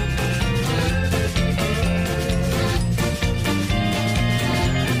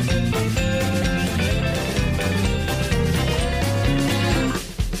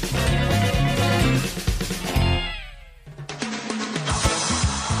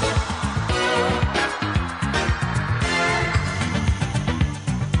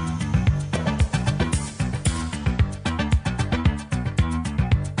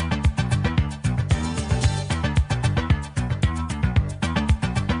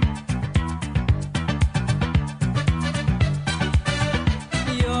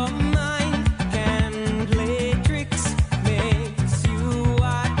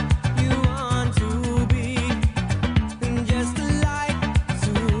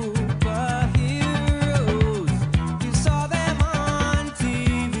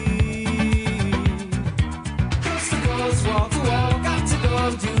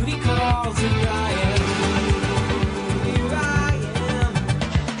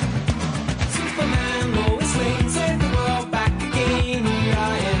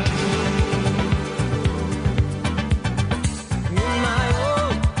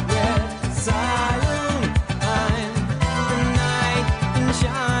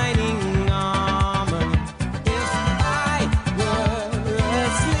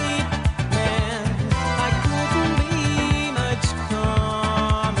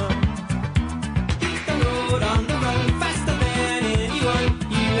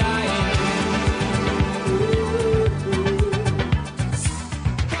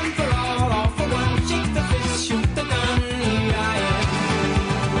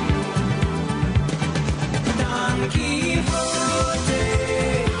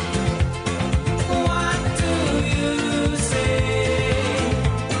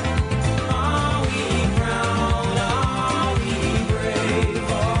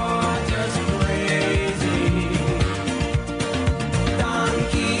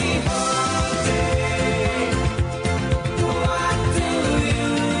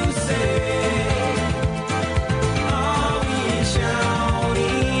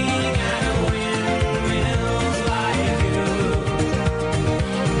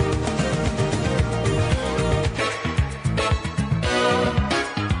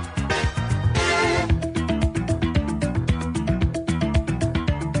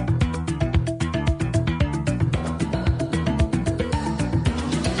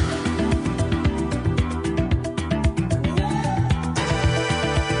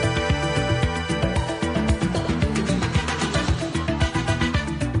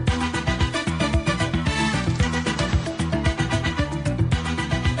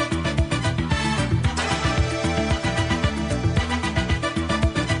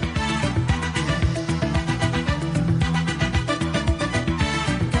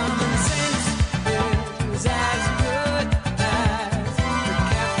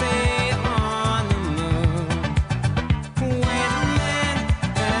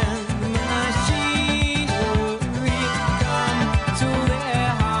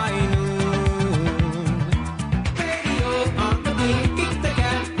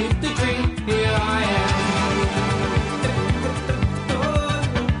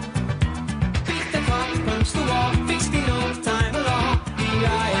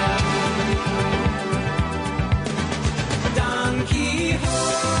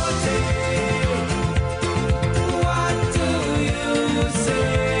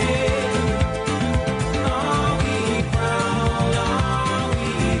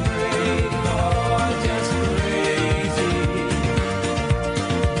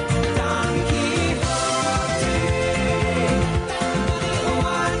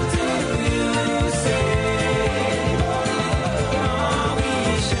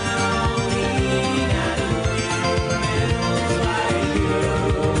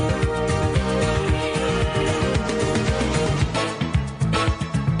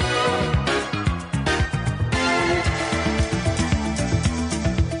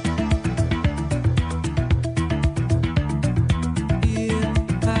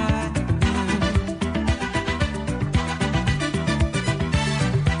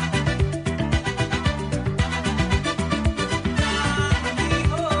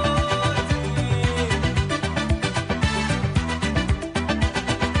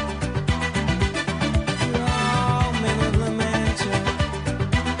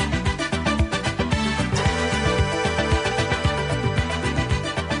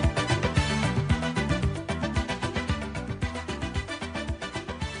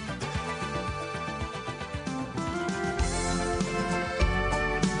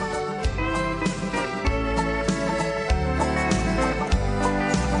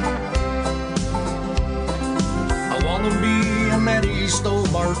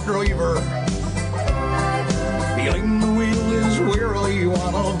 Stobart driver. Behind the wheel is where I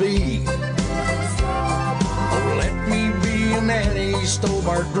wanna be. Oh, let me be an Eddie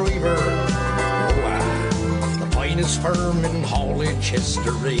Stobart driver. Oh, the finest firm in haulage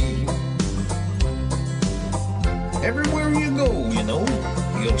history. Everywhere you go, you know,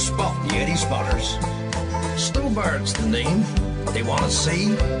 you'll spot the Eddie Spotters. Stobart's the name they want to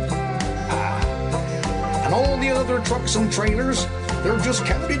see. And all the other trucks and trailers, they're just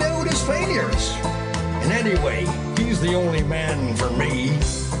counted out as failures. And anyway, he's the only man for me.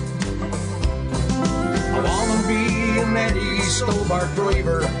 I wanna be an Eddie Stobart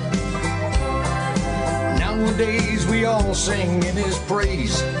driver. Nowadays we all sing in his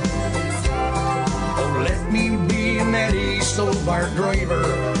praise. Oh, let me be an Eddie Stobart driver.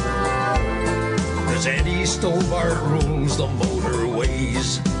 'Cause Eddie Stobart rules the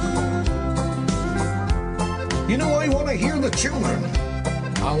motorways. You know, I want to hear the children.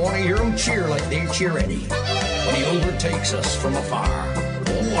 I want to hear them cheer like they cheer Eddie when he overtakes us from afar.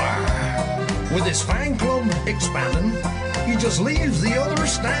 Oh, wow. With his fan club expanding, he just leaves the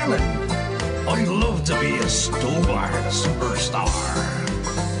others standing. I'd love to be a Stobart superstar.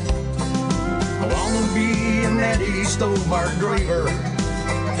 I want to be an Eddie Stobart driver.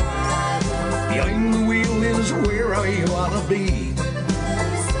 Behind the wheel is where I want to be.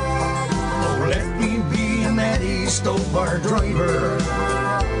 Oh, let me be an Eddie Stobart driver.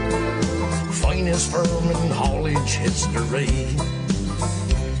 Finest firm in haulage history.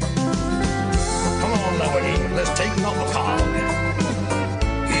 Come on now, Eddie, let's take up a cog.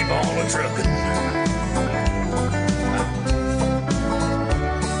 Keep on a truckin'.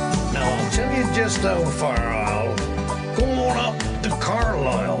 Now I'll tell you just how far I'll go on up to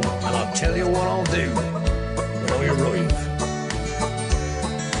Carlisle, and I'll tell you what I'll do when I arrive.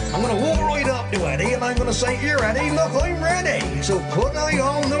 I'm gonna walk right up to Eddie and I'm gonna say, "Here, Eddie, look, I'm ready. So put I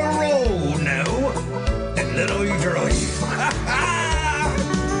on the road now and let I drive."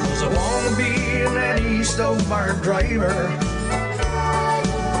 'Cause I wanna be an Eddie Stobart driver.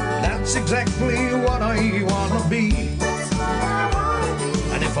 That's exactly what I wanna be.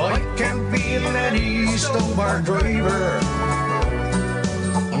 And if I can't be an Eddie Stobart driver,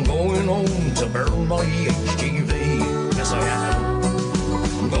 I'm going home to burn my HGV. Yes, I am.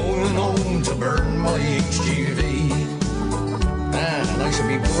 I'm going home to burn my HGV. And I should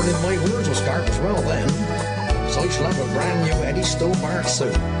be burning my words with scarf as well then. So I shall have a brand new Eddie Stobart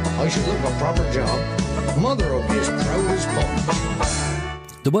suit. I should look a proper job. Mother will be as proud as punch.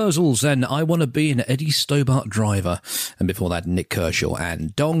 The Wurzels, then, I Want to Be an Eddie Stobart Driver. And before that, Nick Kershaw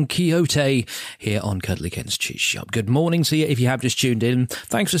and Don Quixote here on Cuddly Ken's Cheese Shop. Good morning to you if you have just tuned in.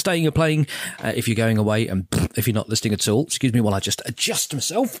 Thanks for staying and playing. If you're going away and if you're not listening at all, excuse me while I just adjust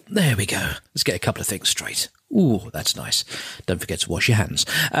myself. There we go. Let's get a couple of things straight. Ooh, that's nice. Don't forget to wash your hands.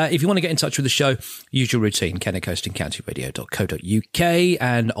 If you want to get in touch with the show, use your routine, Ken at coastingcountyradio.co.uk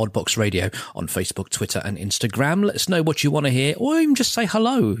and Oddbox Radio on Facebook, Twitter and Instagram. Let us know what you want to hear, or even just say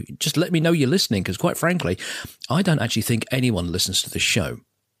hello. Just let me know you're listening, because quite frankly, I don't actually think anyone listens to the show.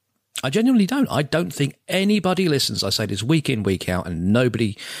 I genuinely don't. I don't think anybody listens. I say this week in, week out, and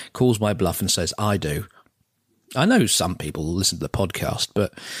nobody calls my bluff and says, I do. I know some people listen to the podcast,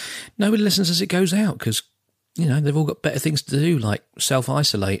 but nobody listens as it goes out, because you know, they've all got better things to do, like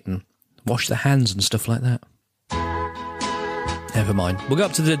self-isolate and wash their hands and stuff like that. Never mind. We'll go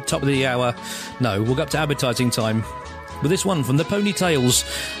up to the top of the hour. No, we'll go up to advertising time with this one from the Ponytails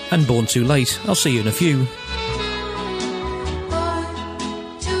and Born Too Late. I'll see you in a few.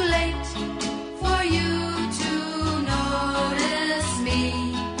 Too late for you to notice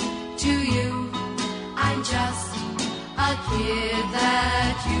me. To you, I'm just a kid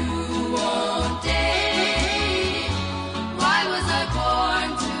that you won't date. Why was I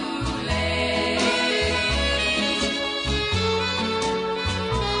born too late?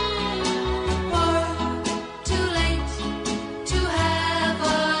 Or too late to have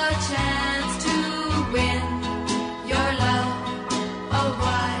a chance to win your love. Oh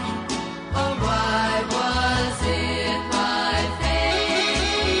why was it my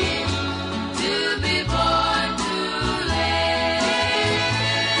fate to be born too late?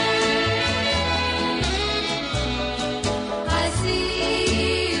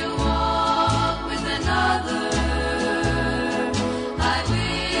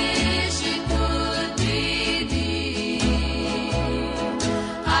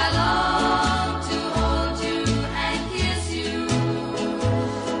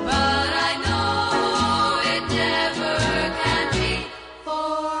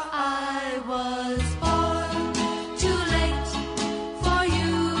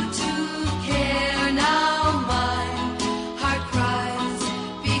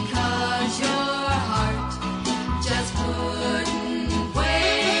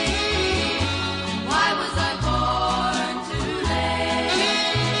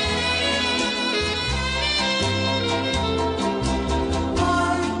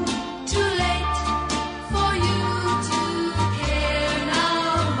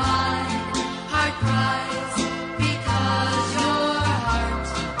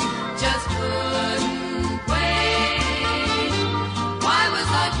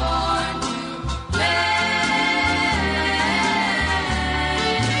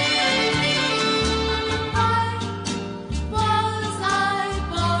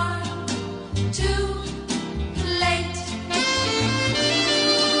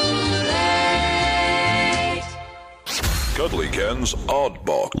 Ken's Odd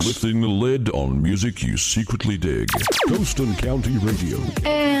Box. Lifting the lid on music you secretly dig. Coast and County Radio.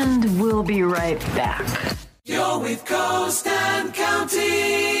 And we'll be right back. You're with Coast and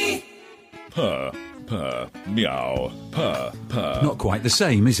County. Purr, purr, meow, purr, purr. Not quite the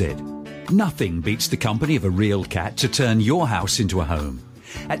same, is it? Nothing beats the company of a real cat to turn your house into a home.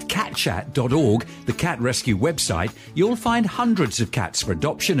 At catchat.org, the cat rescue website, you'll find hundreds of cats for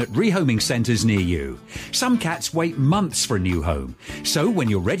adoption at rehoming centres near you. Some cats wait months for a new home. So when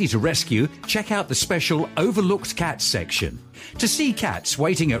you're ready to rescue, check out the special Overlooked Cats section. To see cats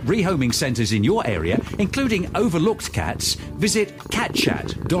waiting at rehoming centres in your area, including overlooked cats, visit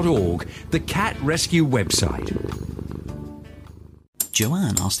catchat.org, the cat rescue website.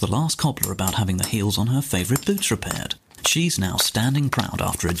 Joanne asked the last cobbler about having the heels on her favourite boots repaired. She's now standing proud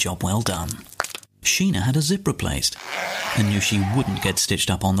after a job well done. Sheena had a zip replaced and knew she wouldn't get stitched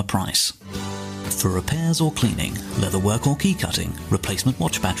up on the price. For repairs or cleaning, leather work or key cutting, replacement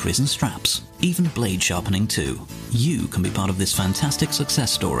watch batteries and straps, even blade sharpening too, you can be part of this fantastic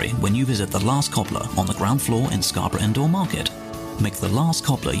success story when you visit The Last Cobbler on the ground floor in Scarborough Indoor Market. Make The Last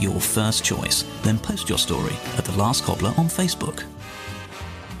Cobbler your first choice, then post your story at The Last Cobbler on Facebook.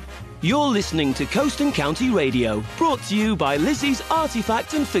 You're listening to Coast and County Radio, brought to you by Lizzie's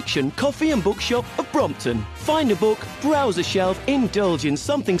Artifact and Fiction Coffee and Bookshop of Brompton. Find a book, browse a shelf, indulge in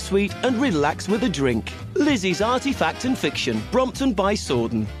something sweet and relax with a drink. Lizzie's Artifact and Fiction, Brompton by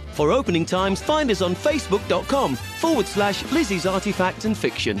Sorden. For opening times, find us on facebook.com/Lizzie's Artifact and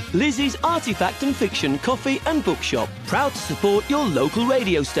Fiction. Lizzie's Artifact and Fiction Coffee and Bookshop. Proud to support your local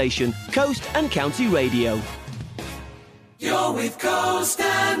radio station, Coast and County Radio. You're with Coast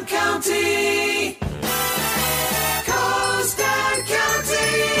and County. Coast and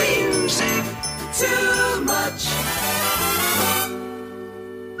County. Too much.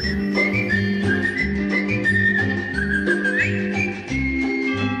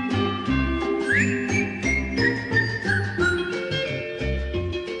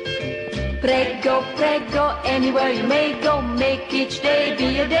 Prego, prego, anywhere you may go, make each day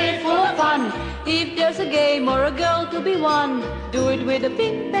be a day full of fun. If there's a game or a girl to be won, do it with a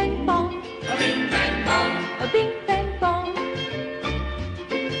bing bang bong. A bing bang bong. A bing bang bong.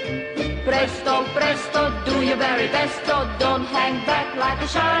 Presto, presto, do your very best, oh, don't hang back like a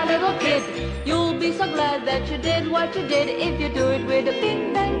shy little kid. You'll be so glad that you did what you did if you do it with a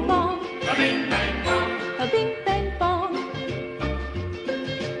bing bang bong. A bing bang bong. A bing bang bong.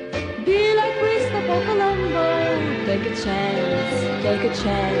 Be like Christopher Colombo, take a chance, take a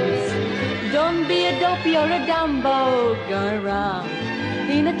chance. Don't be a dopey or a Dumbo, go around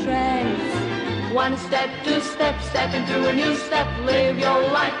in a trance. One step, two steps, step into a new step. Live your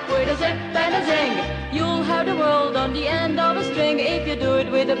life with a zip and a zing. You'll have the world on the end of a string if you do it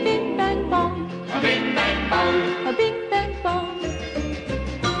with a bing bang bong. A bing bang bong. A bing bang bong.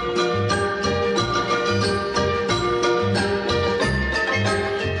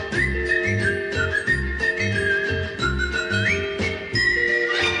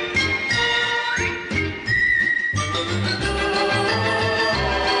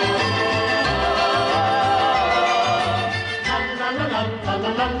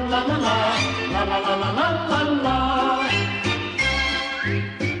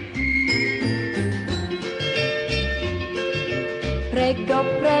 Prego,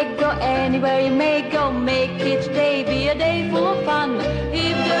 prego, anywhere you may go, make each day be a day full of fun.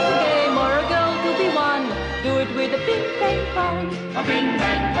 If there's a game or a girl to be won, do it with a bing bang bong. A bing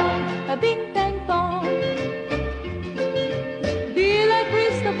bang bong. A bing bang bong. Be like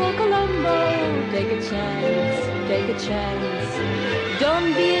Christopher Colombo, take a chance, take a chance.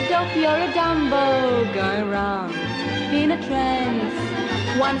 Don't be a dopey or a Dumbo, go around in a trance.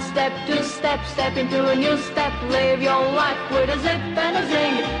 One step, two steps, step into a new step. Live your life with a zip and a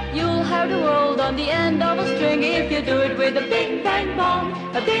zing. You'll have the world on the end of a string if you do it with a bing bang bong.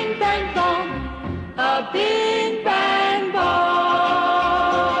 A bing bang bong. A bing bang bong.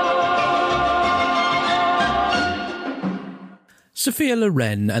 Sophia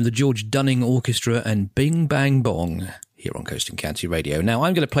Loren and the George Dunning Orchestra and Bing Bang Bong here on Coast and County Radio. Now,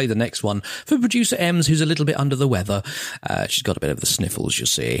 I'm going to play the next one for producer Ems, who's a little bit under the weather. She's got a bit of the sniffles, you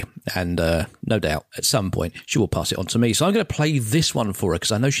see, and no doubt at some point she will pass it on to me. So I'm going to play this one for her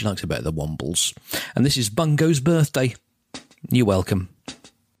because I know she likes it better than Wombles. And this is Bungo's Birthday. You're welcome.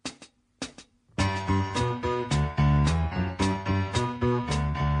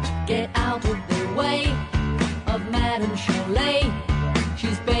 Get out of the way of Madame Cholet.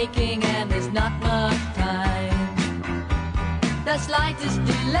 She's baking and there's not much time. The slightest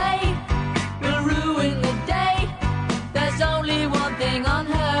delay will ruin the day. There's only one thing on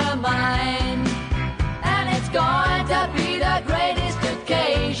her mind, and it's going to be the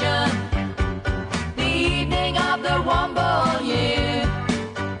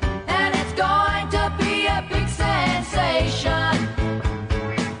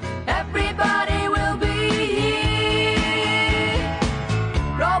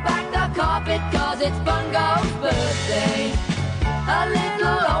it's Bungo's birthday. A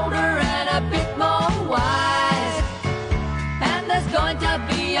little older and a bit more wise. And there's going to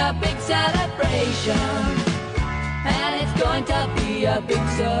be a big celebration. And it's going to be a big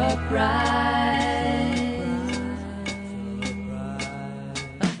surprise.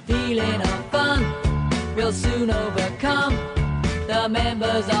 A feeling of fun will soon overcome the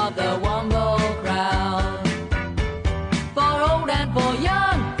members of the Womble crowd. For old and for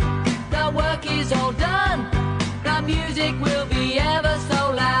young, the work is all done. The music will be ever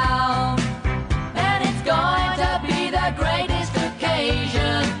so loud. And it's going to be the greatest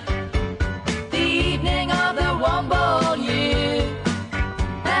occasion, the evening of the Womble year.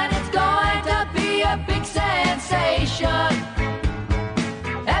 And it's going to be a big sensation.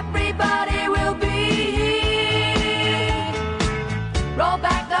 Everybody will be here. Roll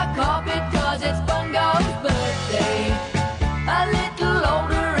back the carpet 'cause it's Bungo's birthday. A little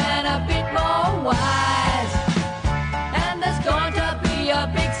older and a bit more wise. And there's going to be a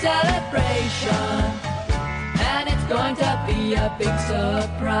big celebration. And it's going to be a big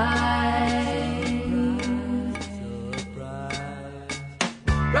surprise.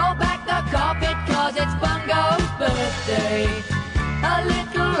 Roll back the carpet 'cause it's Bungo's birthday. A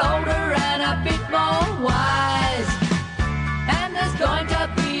little older and a bit more wise. And there's going to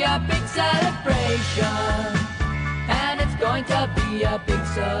be a big celebration. And it's going to be a big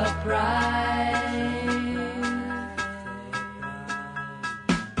surprise.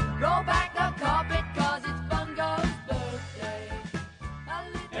 Roll back the carpet 'cause it's Bungo's birthday.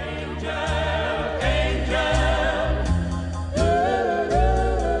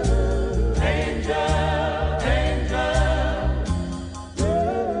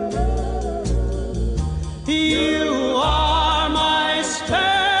 You are my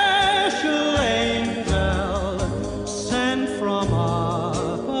special angel, sent from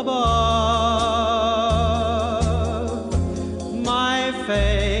up above. My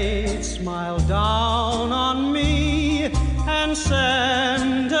fate smiled down on me and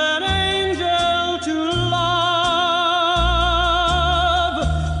sent an angel to love.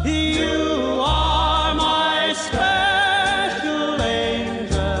 You are my special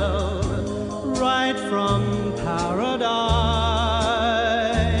angel, right from paradise.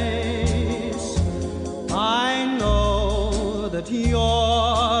 I know that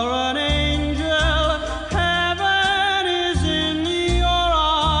you're an angel. Heaven is in your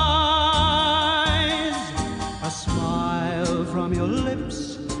eyes. A smile from your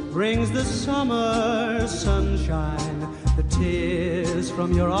lips brings the summer sunshine. The tears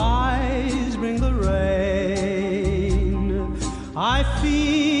from your eyes bring the rain. I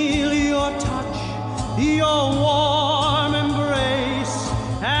feel your touch, your warm embrace,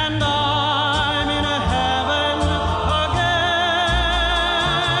 and I'm in a heaven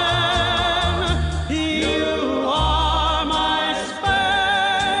again. You are my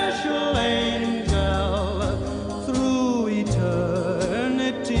special angel through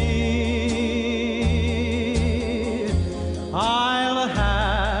eternity. I'll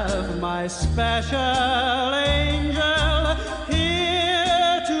have my special angel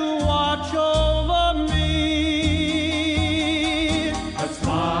here to watch over me. A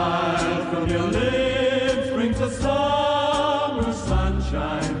smile from your lips brings the summer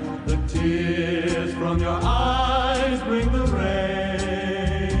sunshine. The tears from your eyes bring the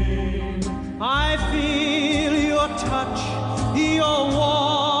rain. I feel your touch, your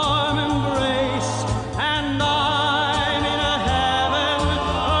warm embrace, and I'm in a heaven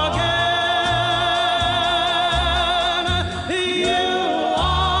again. You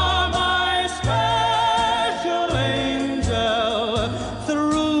are my special angel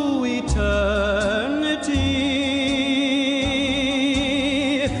through eternity.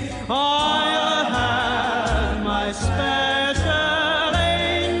 I'll have my special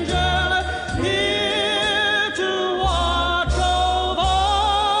angel here to watch over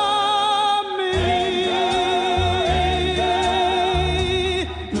me.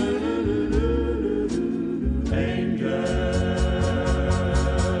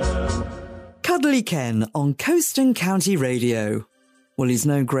 Cuddly Ken on Coast and County Radio. Well, he's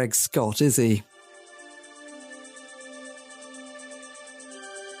no Greg Scott, is he?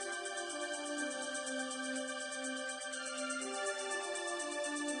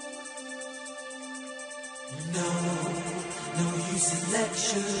 No use in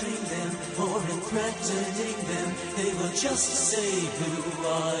lecturing them or in threatening them. They will just say, who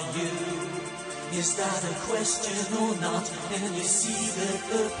are you? Is that a question or not? And you see that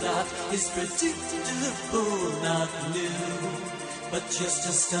the plot is predictable, not new, but just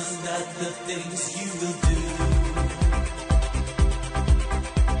astunned at the things you will do.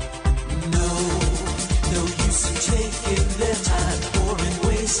 No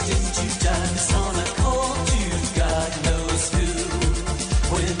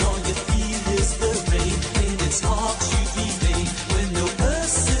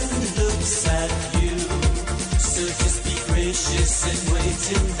and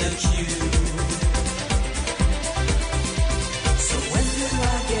wait in the queue. So when do I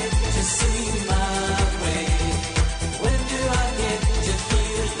get to sing my way? When do I get to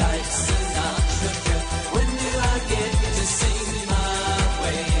feel like Sinatra? When do I get to sing my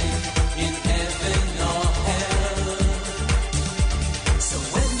way in heaven or hell? So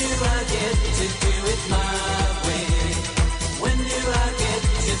when do I get to do it my way? When do I get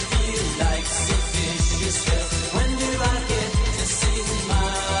to feel like Sid Vicious? When do I get to sing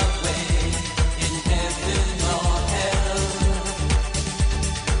my way in heaven or hell?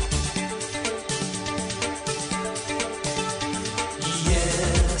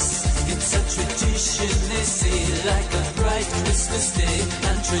 Yes, it's a tradition, they say, like a bright Christmas day,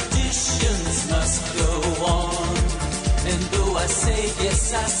 and traditions must go on. And though I say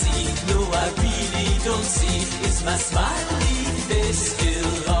yes, I see, no, I really don't see, is my smiley face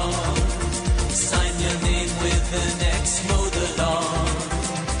still on? Sign your name with an X, mow the lawn.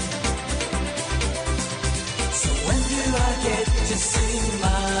 So when do I get to sing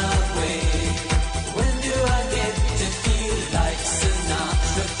my way? When do I get to feel like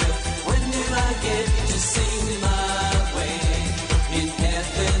Sinatra? When do I get to sing my way in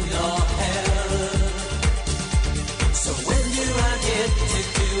heaven or hell? So when do I get to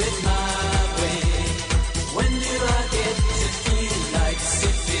do it my way? When do I get to feel like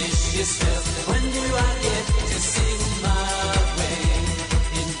Sid Vicious? When do I get to sing my way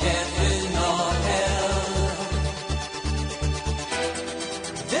in heaven or hell?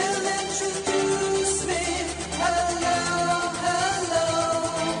 They'll introduce me, hello, hello.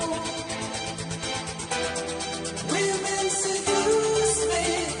 Women seduce me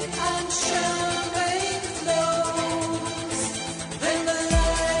and champagne flows. Then the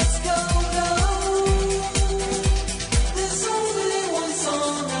lights go low. There's only one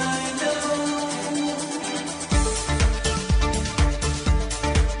song I know.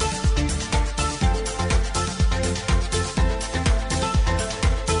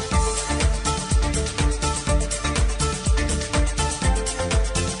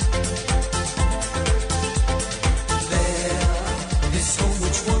 This home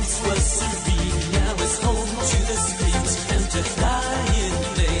which once was serene now is home to the streets and to flying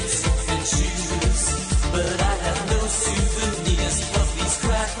plates and shoes. But I have no souvenirs of these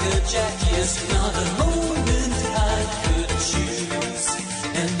cracker jack years, not a moment I could choose,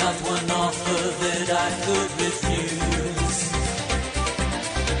 and not one offer that I could refuse.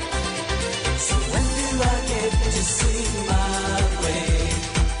 So when do I get to sing my way?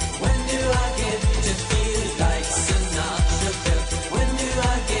 When do I get to feel like Sinatra? When do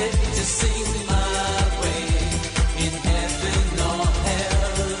I get to sing my way in heaven or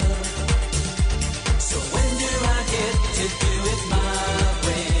hell? So when do I get to do it my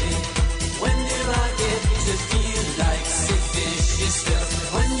way? When do I get to feel like Sid Vicious?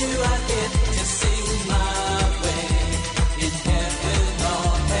 When do I get to sing my way in heaven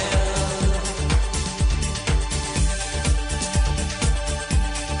or hell?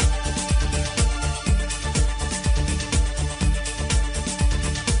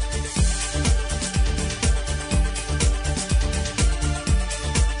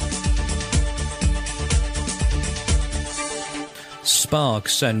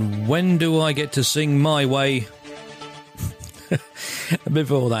 Sparks and When Do I Get to Sing My Way?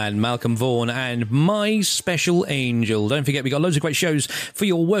 Before that, Malcolm Vaughan and My Special Angel. Don't forget, we've got loads of great shows for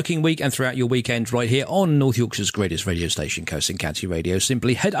your working week and throughout your weekend right here on North Yorkshire's greatest radio station, Coast and County Radio.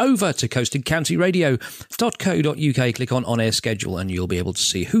 Simply head over to coastandcountyradio.co.uk, click on air schedule, and you'll be able to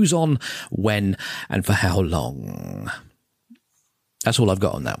see who's on, when, and for how long. That's all I've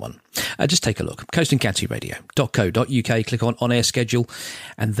got on that one. Just take a look. coastandcountyradio.co.uk, click on air schedule,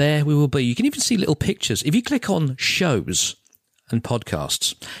 and there we will be. You can even see little pictures. If you click on shows and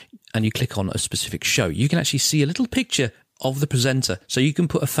podcasts, and you click on a specific show, you can actually see a little picture of the presenter, so you can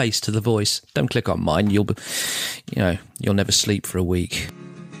put a face to the voice. Don't click on mine. You'll never sleep for a week.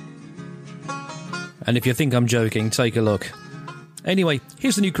 And if you think I'm joking, take a look. Anyway,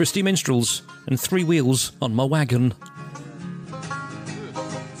 here's the new Christy Minstrels and Three Wheels on My Wagon.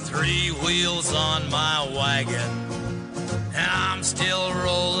 3 wheels on my wagon, and I'm still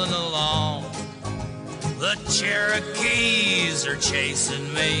rolling along. The Cherokees are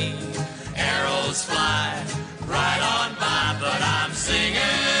chasing me, arrows fly right on by, but I'm singing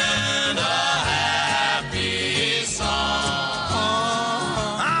a happy song.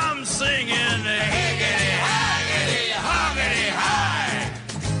 I'm singing higgity, haggity, hoggity, high.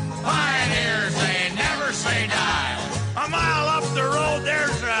 Pioneers, they never say die. A mile up the road,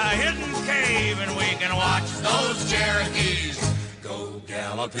 there's a hidden cave, and we can watch those Cherokees go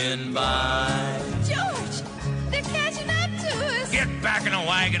galloping by. George, they're catching up to Get back in the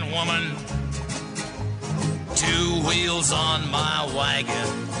wagon, woman. 2 wheels on my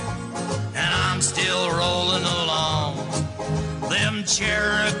wagon, and I'm still rolling along. Them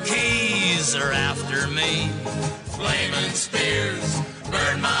Cherokees are after me. Flaming spears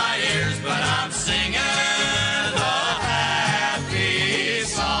burn my ears, but I'm singing a happy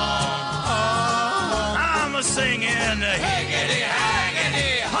song. I'm a singing a higgity,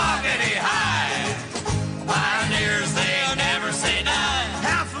 haggity, hoggity, high. Pioneers, they never say die.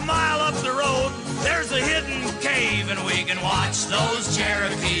 Half a mile up the road, there's a hidden cave, and we can watch those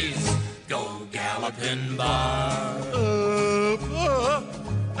Cherokees go galloping by.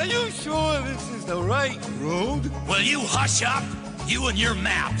 Are you sure this is the right road? Will you hush up, you and your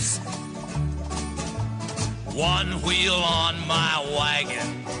maps? 1 wheel on my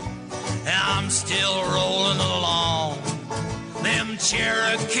wagon, and I'm still rolling along. Them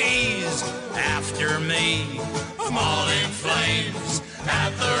Cherokees after me. I'm all in flames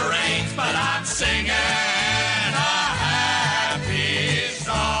at the reins, but I'm singing a happy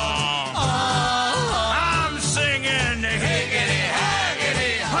song. I'm singing higgity,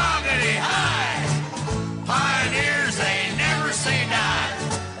 haggity, hoggity, high. Pioneers, they never say die.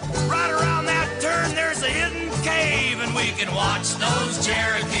 Right around that turn, there's a hidden cave, and we can watch those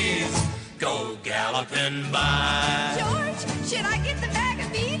Cherokees go galloping by. George, should I get the bag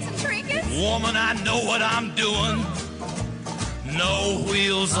of beads and trinkets? Woman, I know what I'm doing. No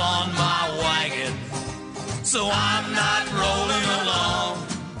wheels on my wagon, so I'm not rolling along.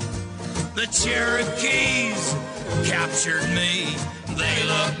 The Cherokees captured me. They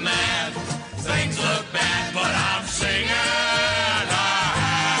look mad, things look bad, but I'm singing a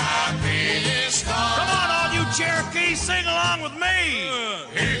happy song. Come on, all you Cherokees, sing along with me.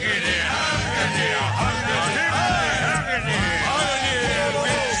 Higgity, haggity, hoggity, haggity,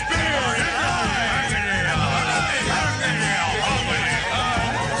 hoggity, spear, haggity, haggity,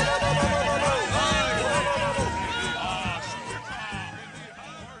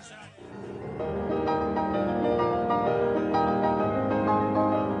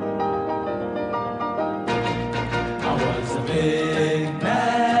 I was a big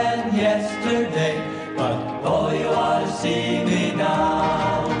man yesterday, but boy, you ought to see me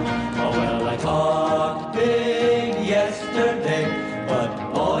now. Oh, well, I talked big yesterday, but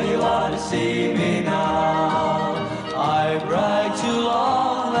boy, you ought to see me now. I bragged too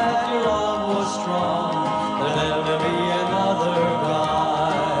long that your love was strong, there'll never be another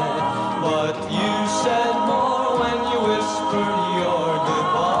guy. But you said more when you whispered your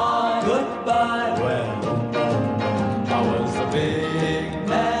goodbye. Goodbye, well, I was a big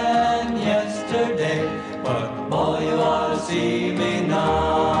man yesterday, but boy, you ought to see me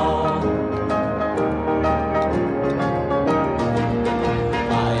now.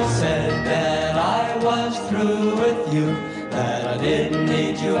 I said that I was through with you, that I didn't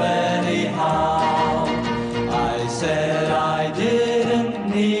need you anyhow. I said I didn't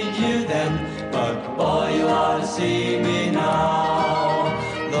need you then, but boy, you ought to see me now.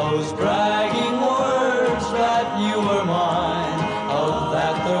 Those bragging words that you were mine, of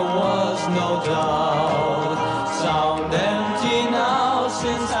that there was no doubt, sound empty now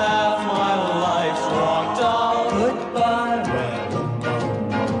since half my life's walked out. Goodbye, well,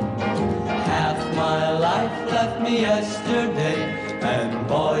 half my life left me yesterday, and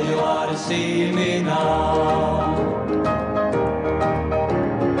boy, you ought to see me now.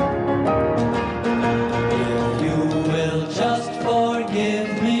 If you will just forgive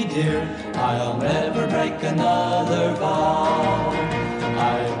me, dear, I'll never break another vow.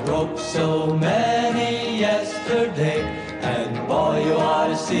 I broke so many yesterday, and boy, you ought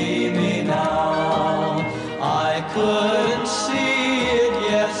to see me now. I couldn't see it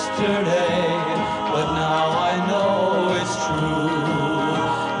yesterday, but now I know it's true.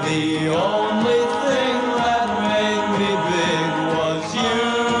 The only thing that made me big was you.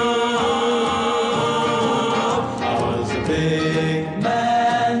 I was a big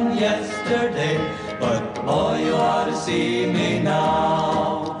man yesterday, but boy, you ought to see me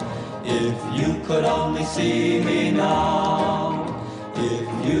now. If you could only see me now, if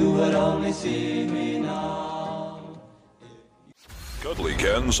you would only see me now. Cuddly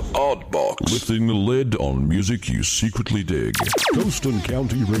Ken's Odd Box. Lifting the lid on music you secretly dig. Coast and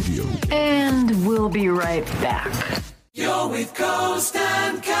County Radio. And we'll be right back. You're with Coast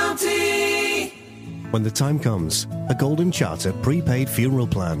and County. When the time comes, a Golden Charter prepaid funeral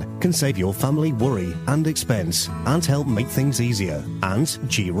plan can save your family worry and expense and help make things easier. And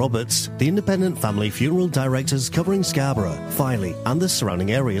G. Roberts, the independent family funeral directors covering Scarborough, Filey and the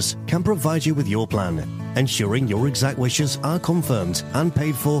surrounding areas, can provide you with your plan. ensuring your exact wishes are confirmed and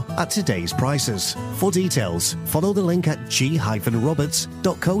paid for at today's prices. For details, follow the link at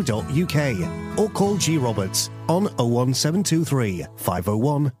g-roberts.co.uk or call G Roberts on 01723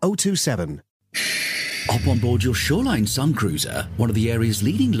 501 027. Hop on board your Shoreline Sun Cruiser, one of the area's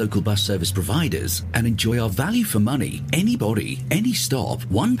leading local bus service providers, and enjoy our value for money, anybody, any stop,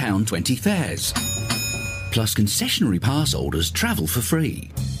 £1.20 fares. Plus concessionary pass holders travel for free.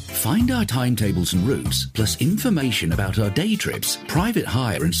 Find our timetables and routes, plus information about our day trips, private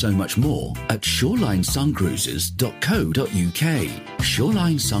hire and so much more at shorelinesuncruises.co.uk.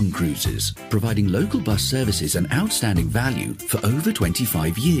 Shoreline Sun Cruises, providing local bus services and outstanding value for over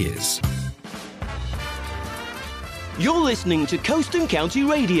 25 years. You're listening to Coast and County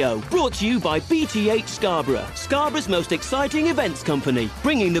Radio, brought to you by BTH Scarborough, Scarborough's most exciting events company,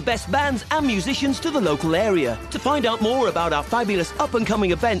 bringing the best bands and musicians to the local area. To find out more about our fabulous up-and-coming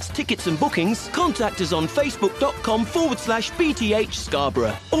events, tickets and bookings, contact us on facebook.com/BTH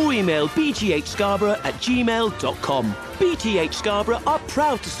Scarborough or email bthscarborough@gmail.com. BTH Scarborough are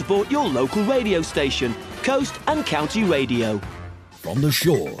proud to support your local radio station, Coast and County Radio. From the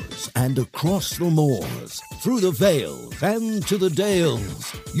shores and across the moors, through the vales and to the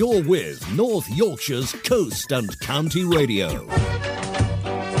dales, you're with North Yorkshire's Coast and County Radio.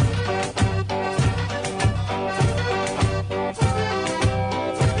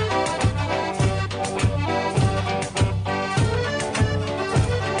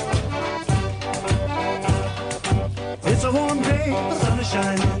 It's a warm day, the sun is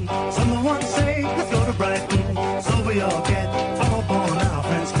shining. Someone say, let's go to Brighton. So we all get up on our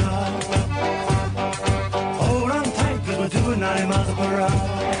friend's car. Hold on tight, 'cause we're doing 90 miles per hour.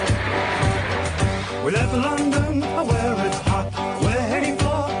 We left for London, where it's hot. We're heading for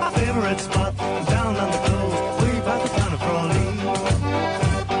our favorite spot. Down on the coast, way by the town of Crawley,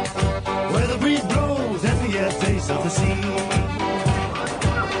 where the breeze blows and the air tastes of the sea.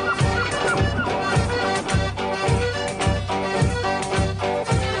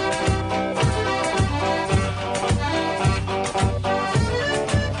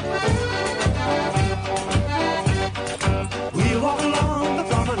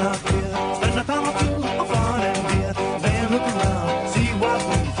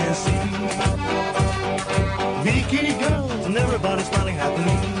 Everybody's smiling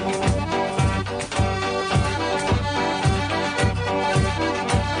happily.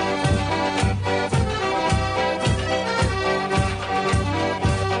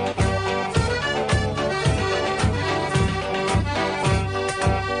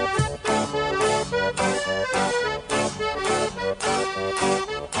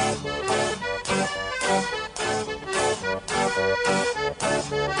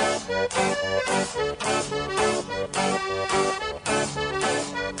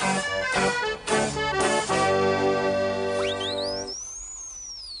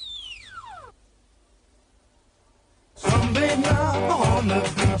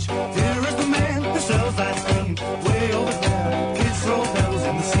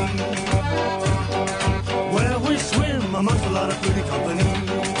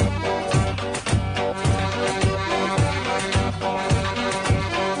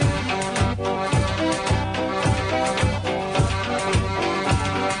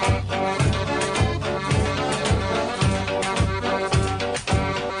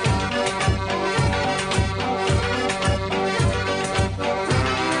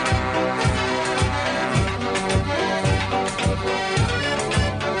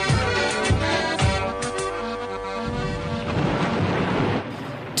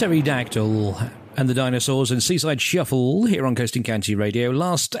 Pterodactyl and the Dinosaurs and Seaside Shuffle here on Coast and County Radio.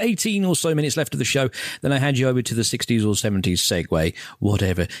 Last 18 or so minutes left of the show, then I hand you over to the 60s or 70s segue.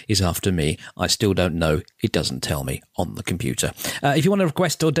 Whatever is after me, I still don't know. It doesn't tell me on the computer. If you want a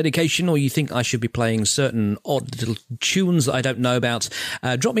request or dedication, or you think I should be playing certain odd little tunes that I don't know about,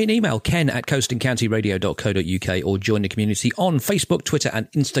 drop me an email, ken@coastandcountyradio.co.uk, or join the community on Facebook, Twitter and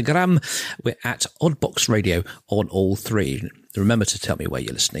Instagram. We're at Oddbox Radio on all three. Remember to tell me where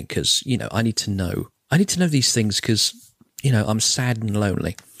you're listening, because, you know, I need to know. I need to know these things because, you know, I'm sad and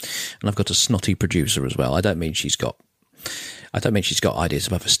lonely. And I've got a snotty producer as well. I don't mean she's got ideas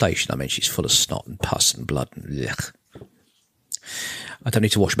above a station. I mean she's full of snot and pus and blood and ugh. I don't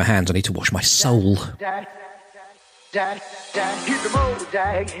need to wash my hands. I need to wash my soul. Dad, hit the road,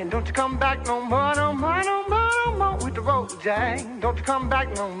 Jack, and don't you come back no more, no more, no more, no more. Hit the road, Jack, don't you come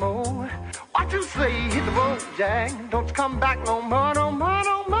back no more. What you say? Hit the road, Jack, don't you come back no more, no more,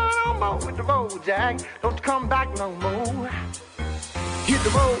 no more, no more. Hit the road, Jack, don't you come back no more. Hit the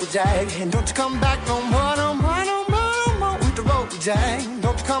road, Jack, and don't you come back no more, no more, no more, no more. Hit the road, Jack,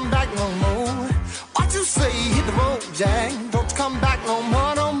 don't you come back no more. What What you say? Hit the road, Jack. Don't come back no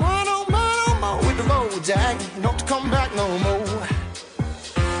more, no more, no more, no more. With the road, Jack. Don't come back no more.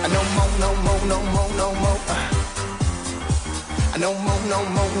 No more, no more, no more, no more. No more, no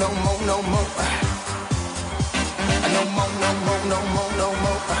more, no more, no more. No more, no more, no more, no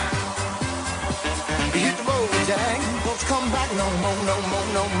more. Hit the road, Jack. Don't come back no more, no more,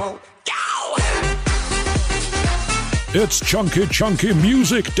 no more. It's Chunky Chunky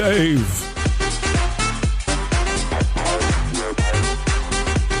Music, Dave.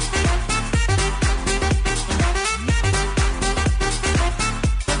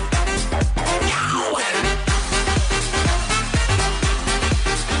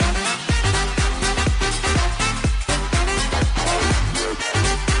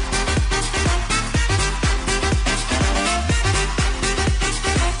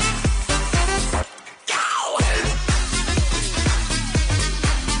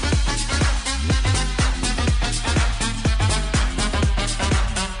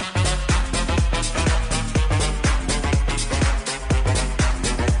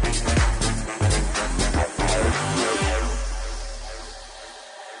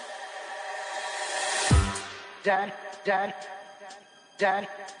 Dad, dad, dad,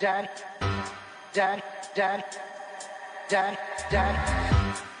 dad, dad, dad, dad, dad,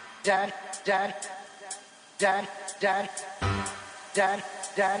 dad, dad, dad, dad, dad,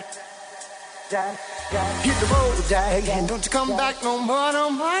 dad, dad. Hit the road, Jack, and don't you come back no more, no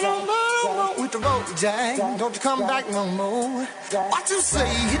more, no more, no more. With the road, Jack, don't you come back no more. What you say?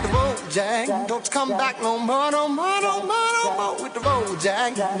 Hit the road, Jack, don't you come back no more, no more, no more, no more. With the road,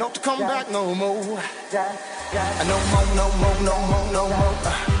 Jack, don't you come back no more. No more, no more, no more, no more.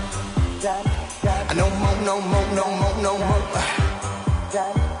 No more, no more, no more, no more.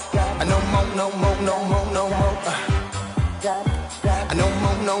 No more, no more, no more, no more. No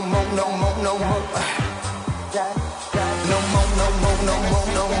more, no more, no more, no more. No more, no more, no more,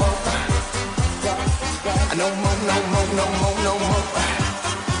 no more. No more, no more, no more, no more.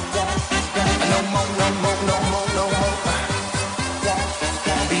 No more, no more, no more, no more.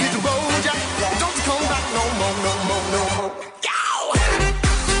 Hit the road, Jack. Don't you come back no more, no more, no more.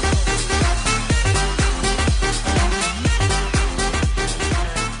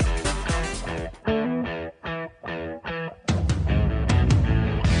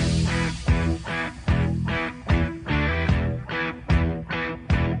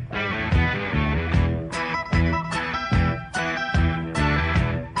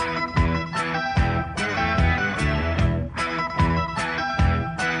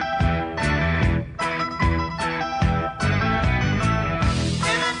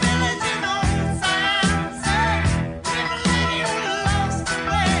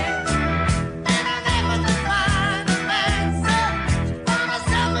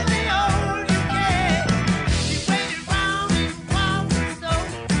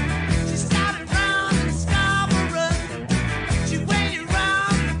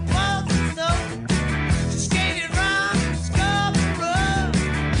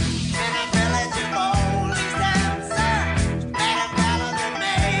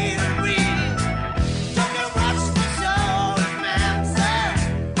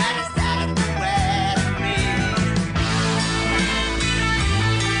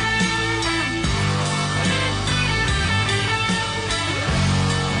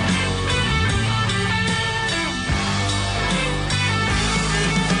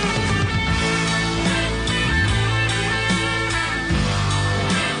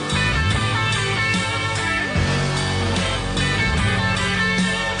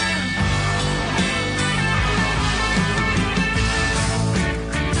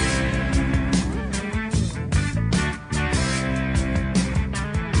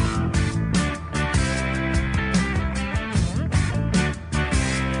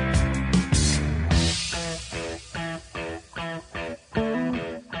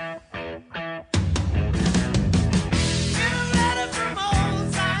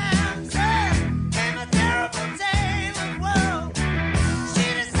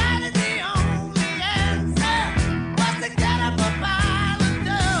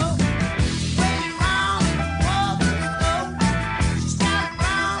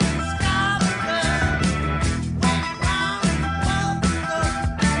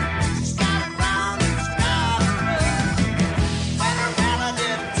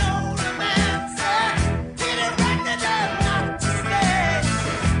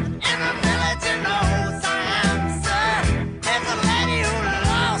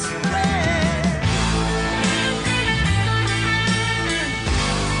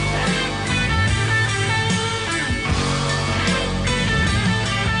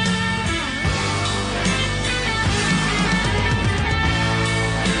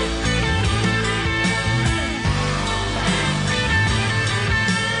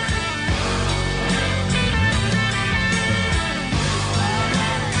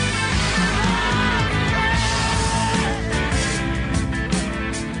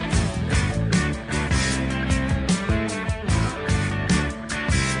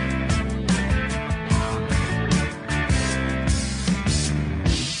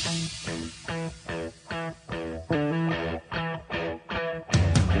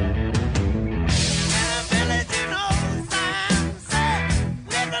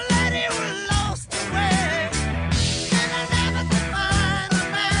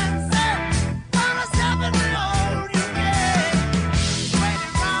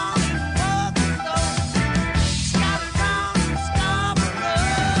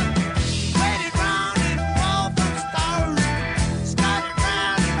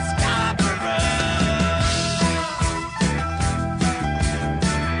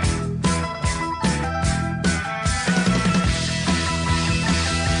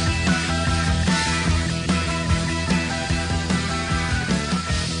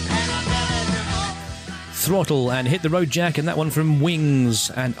 Throttle and Hit the Road Jack, and that one from Wings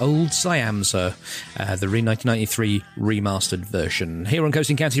and Old Siam, sir. The 1993 remastered version. Here on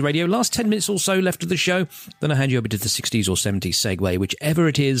Coasting County Radio, last 10 minutes or so left of the show, then I'll hand you over to the 60s or 70s segue, whichever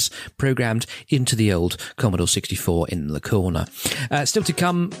it is, programmed into the old Commodore 64 in the corner. Still to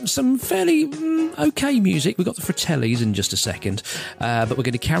come, some fairly okay music. We've got the Fratellis in just a second, but we're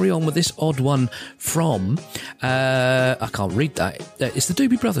going to carry on with this odd one from, I can't read that. It's the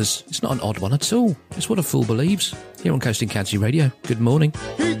Doobie Brothers. It's not an odd one at all. It's What a Fool Believes, here on Coasting County Radio. Good morning.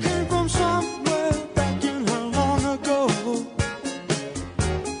 He came from somewhere back in how long ago.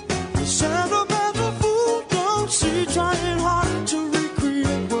 The sentimental fool don't see, trying hard to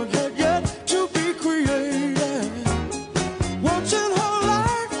recreate what had yet to be created. Once in her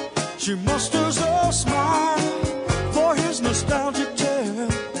life, she musters a smile for his nostalgic tale.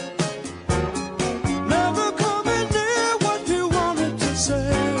 Never coming near what he wanted to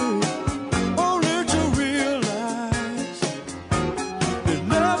say.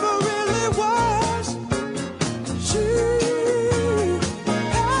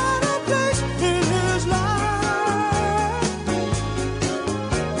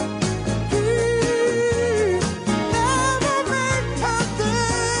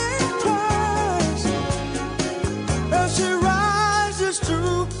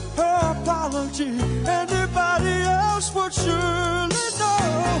 Anybody else would surely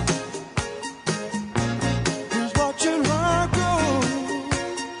know who's watching her go.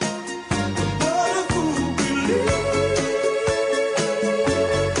 What a fool believes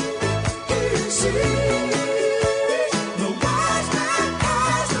he sees. The wise man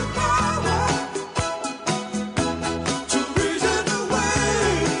has the power to reason away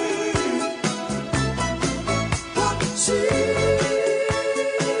what he sees.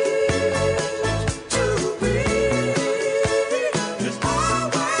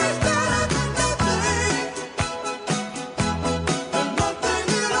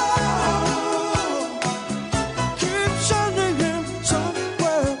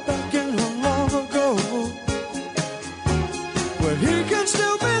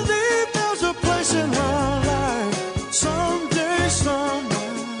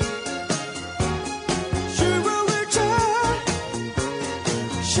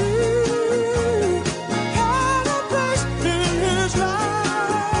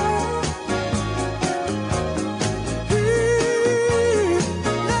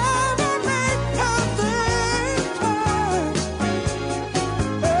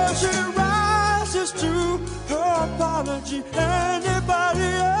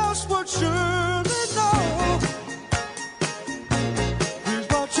 Anybody else would surely know he's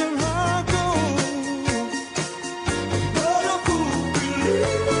watching her go. What a fool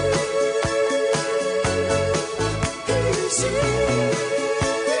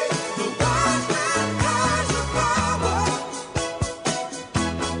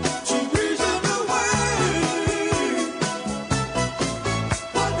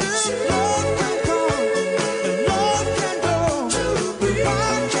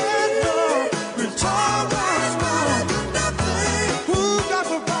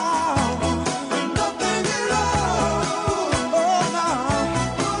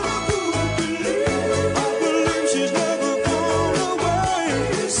believes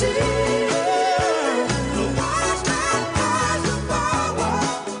he sees. The wise man has the power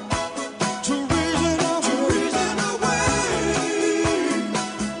to reason away what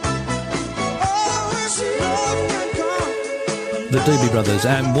he sees. The Doobie Brothers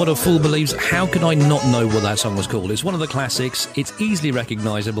and What a Fool Believes. How could I not know what that song was called? It's one of the classics. It's easily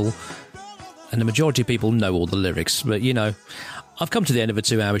recognisable, and the majority of people know all the lyrics. But, you know, I've come to the end of a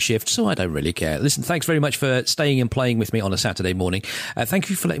 2-hour shift, so I don't really care. Listen, thanks very much for staying and playing with me on a Saturday morning. Thank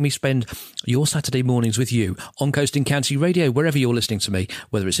you for letting me spend your Saturday mornings with you on Coasting County Radio, wherever you're listening to me,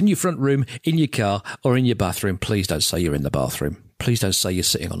 whether it's in your front room, in your car, or in your bathroom. Please don't say you're in the bathroom. Please don't say you're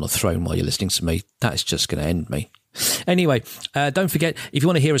sitting on the throne while you're listening to me. That's just going to end me. Anyway, don't forget, if you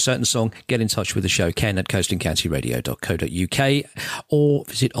want to hear a certain song, get in touch with the show, Ken at coastingcountyradio.co.uk, or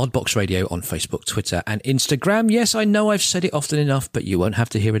visit Oddbox Radio on Facebook, Twitter and Instagram. Yes, I know I've said it often enough, but you won't have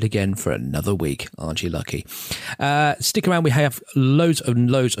to hear it again for another week. Aren't you lucky? Stick around. We have loads and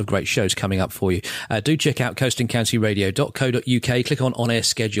loads of great shows coming up for you. Do check out coastingcountyradio.co.uk, click on air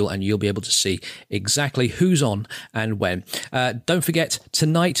schedule, and you'll be able to see exactly who's on and when. Don't forget,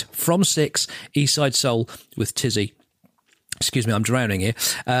 tonight from 6, Eastside Soul with Tizzy. Excuse me, I'm drowning here.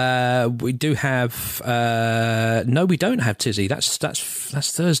 We do have... no, we don't have Tizzy. That's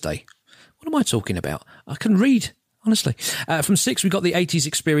Thursday. What am I talking about? I can read. Honestly. From 6, we've got the 80s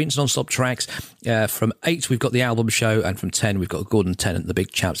Experience non-stop tracks. From 8, we've got the album show. And from 10, we've got Gordon Tennant, the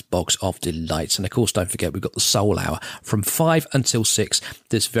Big Chaps Box of Delights. And of course, don't forget, we've got the Soul Hour from 5 until 6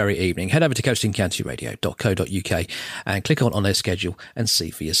 this very evening. Head over to coastingcountyradio.co.uk and click on their schedule and see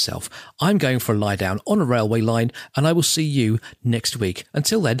for yourself. I'm going for a lie down on a railway line, and I will see you next week.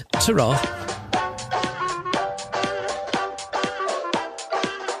 Until then, ta-ra.